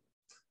say,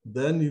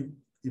 then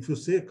if you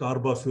say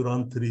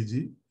carbafuran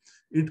 3G,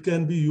 it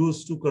can be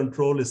used to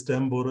control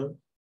stem borer.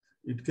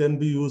 It can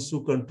be used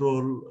to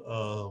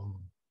control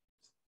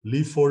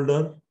leaf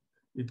folder.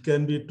 It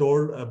can be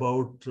told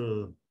about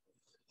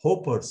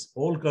hoppers,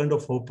 all kind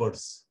of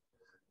hoppers.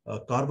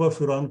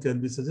 Carbafuran can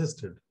be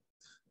suggested.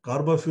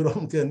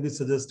 Carbafuran can be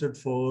suggested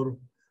for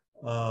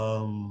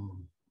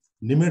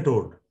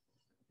nematode,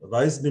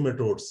 rice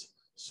nematodes.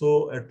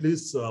 So at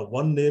least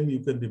one name you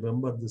can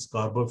remember, this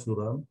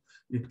carbafuran.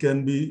 It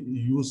can be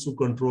used to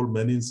control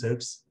many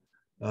insects.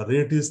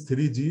 Rate is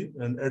 3G,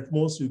 and at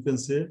most you can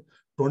say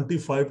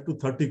 25 to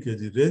 30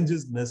 kg. Range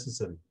is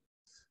necessary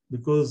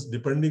because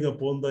depending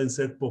upon the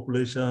insect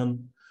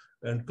population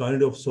and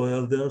kind of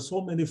soil, there are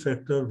so many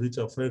factors which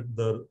affect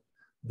the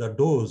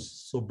dose.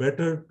 So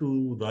better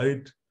to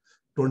write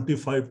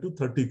 25 to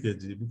 30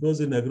 kg, because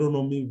in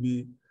agronomy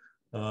we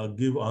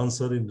give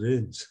answer in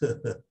range.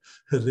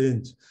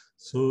 range.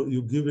 So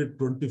you give it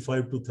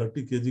 25 to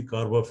 30 kg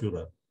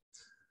carbafuran.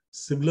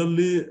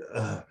 Similarly,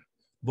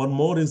 one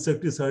more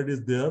insecticide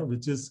is there,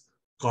 which is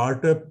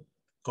Cartep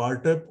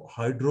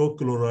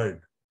hydrochloride.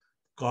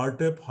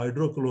 Cartep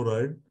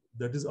hydrochloride,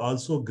 that is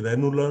also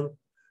granular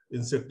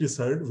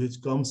insecticide,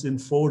 which comes in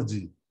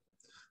 4G.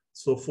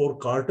 So for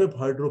Cartep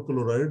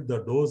hydrochloride, the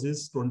dose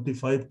is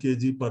 25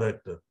 kg per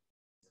hectare.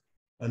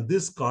 And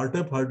this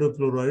Cartep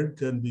hydrochloride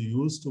can be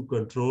used to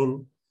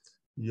control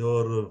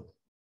your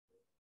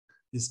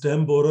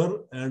stem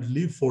borer and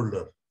leaf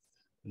folder.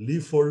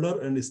 Leaf folder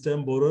and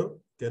stem borer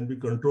can be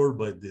controlled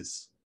by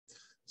this.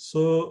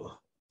 So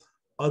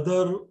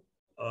other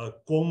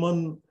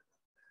common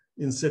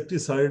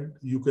insecticide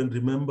you can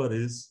remember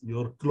is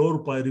your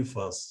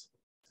chlorpyrifos.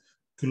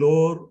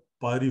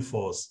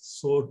 Chlorpyrifos.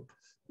 So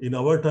in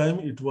our time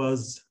it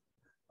was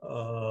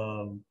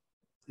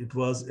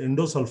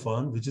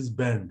endosulfan, which is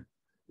banned.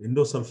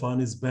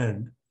 Endosulfan is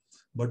banned,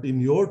 but in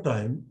your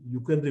time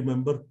you can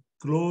remember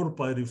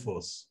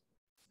chlorpyrifos.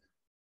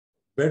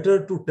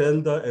 Better to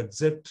tell the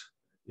exact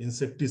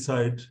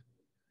insecticide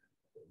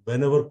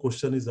whenever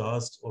question is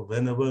asked or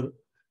whenever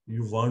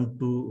you want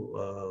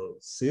to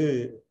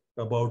say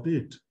about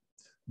it.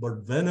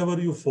 But whenever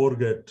you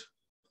forget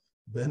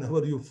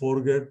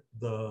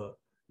the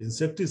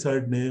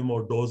insecticide name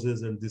or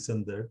doses and this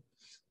and that,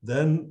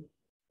 then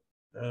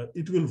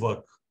it will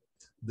work.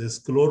 This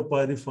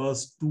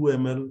chlorpyrifos 2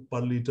 ml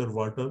per liter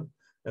water,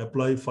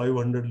 apply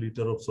 500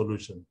 liter of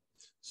solution.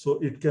 So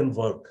it can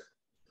work.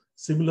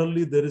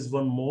 Similarly, there is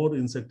one more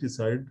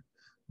insecticide,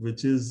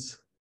 which is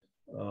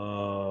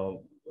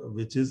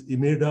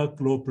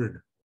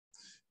imidacloprid.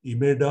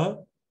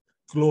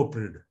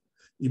 Imidacloprid.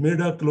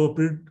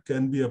 Imidacloprid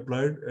can be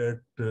applied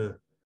at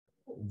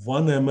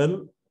 1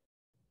 ml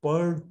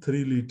per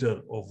 3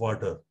 liter of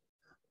water.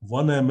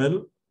 1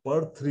 ml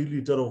per 3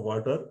 liter of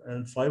water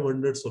and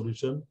 500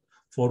 solution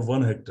for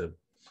 1 hectare.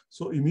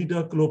 So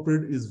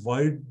imidacloprid is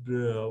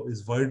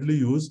widely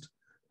used,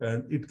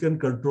 and it can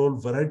control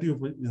variety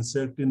of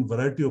insect in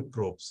variety of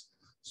crops.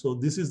 So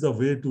this is the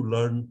way to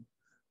learn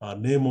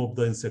name of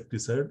the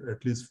insecticide.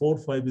 At least 4 or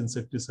 5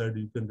 insecticide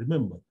you can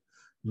remember.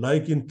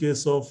 Like in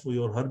case of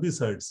your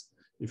herbicides,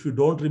 if you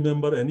don't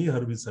remember any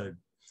herbicide,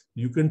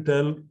 you can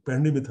tell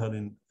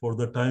pendimethalin for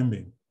the time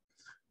being.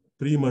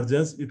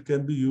 Pre-emergence, it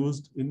can be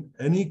used in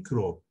any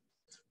crop,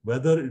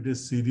 whether it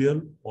is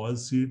cereal,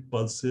 oilseed,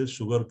 pulses,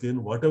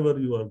 sugarcane, whatever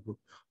you are,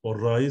 or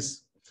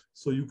rice.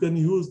 So you can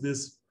use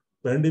this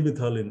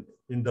pendimethalin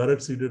in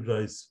direct seeded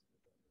rice.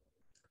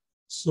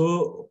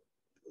 So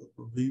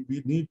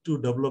we need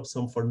to develop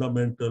some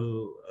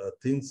fundamental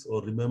things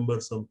or remember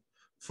some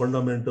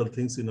fundamental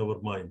things in our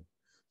mind.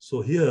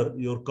 So here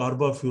your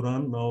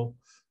carbafuran now,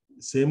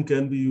 same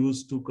can be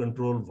used to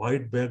control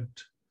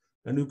white-backed,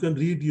 and you can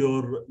read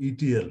your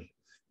ETL,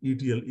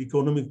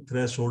 economic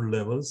threshold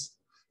levels.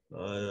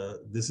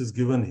 This is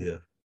given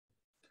here.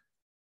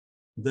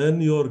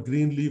 Then your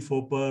green leaf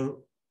hopper,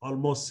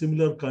 almost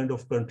similar kind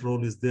of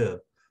control is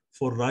there.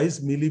 For rice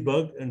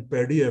mealybug and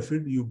paddy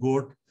aphid, you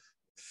got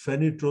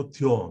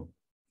phenitothione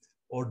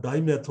or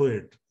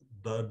dimethoate.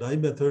 The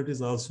dimethoate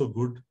is also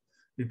good.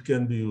 It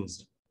can be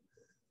used.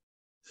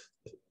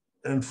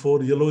 And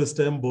for yellow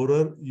stem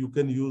borer, you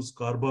can use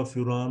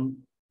carbafuran,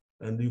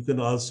 and you can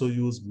also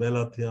use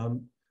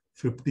malathion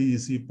 50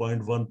 EC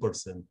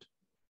 0.1%.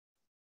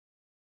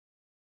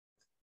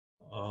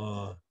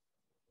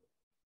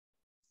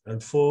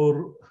 And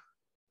for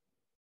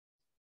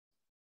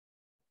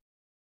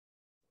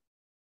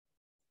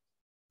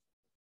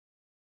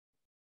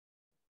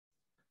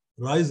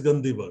rice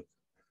gandhi bug,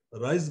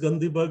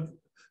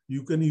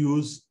 you can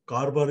use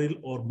carbaryl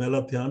or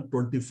malathion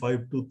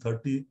 25 to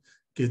 30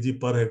 kg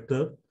per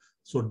hectare.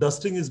 So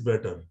dusting is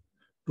better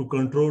to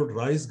control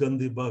rice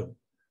gandhi bug.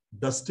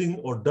 Dusting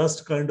or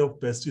dust kind of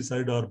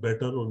pesticide are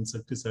better or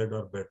insecticide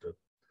are better.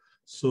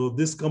 So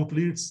this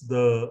completes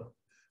the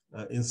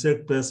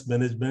insect pest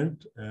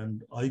management,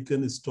 and I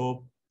can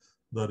stop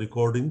the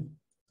recording.